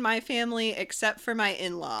anyone in my family except for my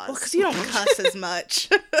in-laws. Well, because you don't cuss as much.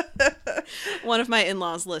 One of my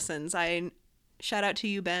in-laws listens. Shout out to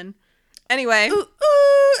you, Ben. Anyway. Ooh,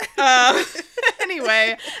 ooh.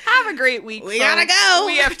 Anyway, have a great week. We gotta folks. go.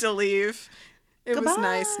 We have to leave. It was Goodbye.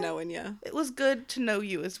 nice knowing you. It was good to know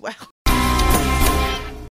you as well.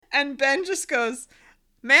 And Ben just goes,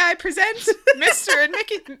 "May I present Mr. and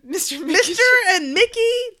Mickey, Mr. Mickey, Mr. and Mickey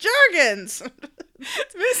Jargons.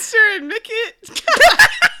 Mr. and Mickey."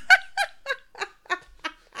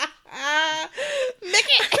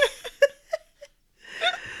 Mickey.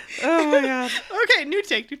 Oh my God. Okay, new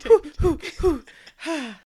take.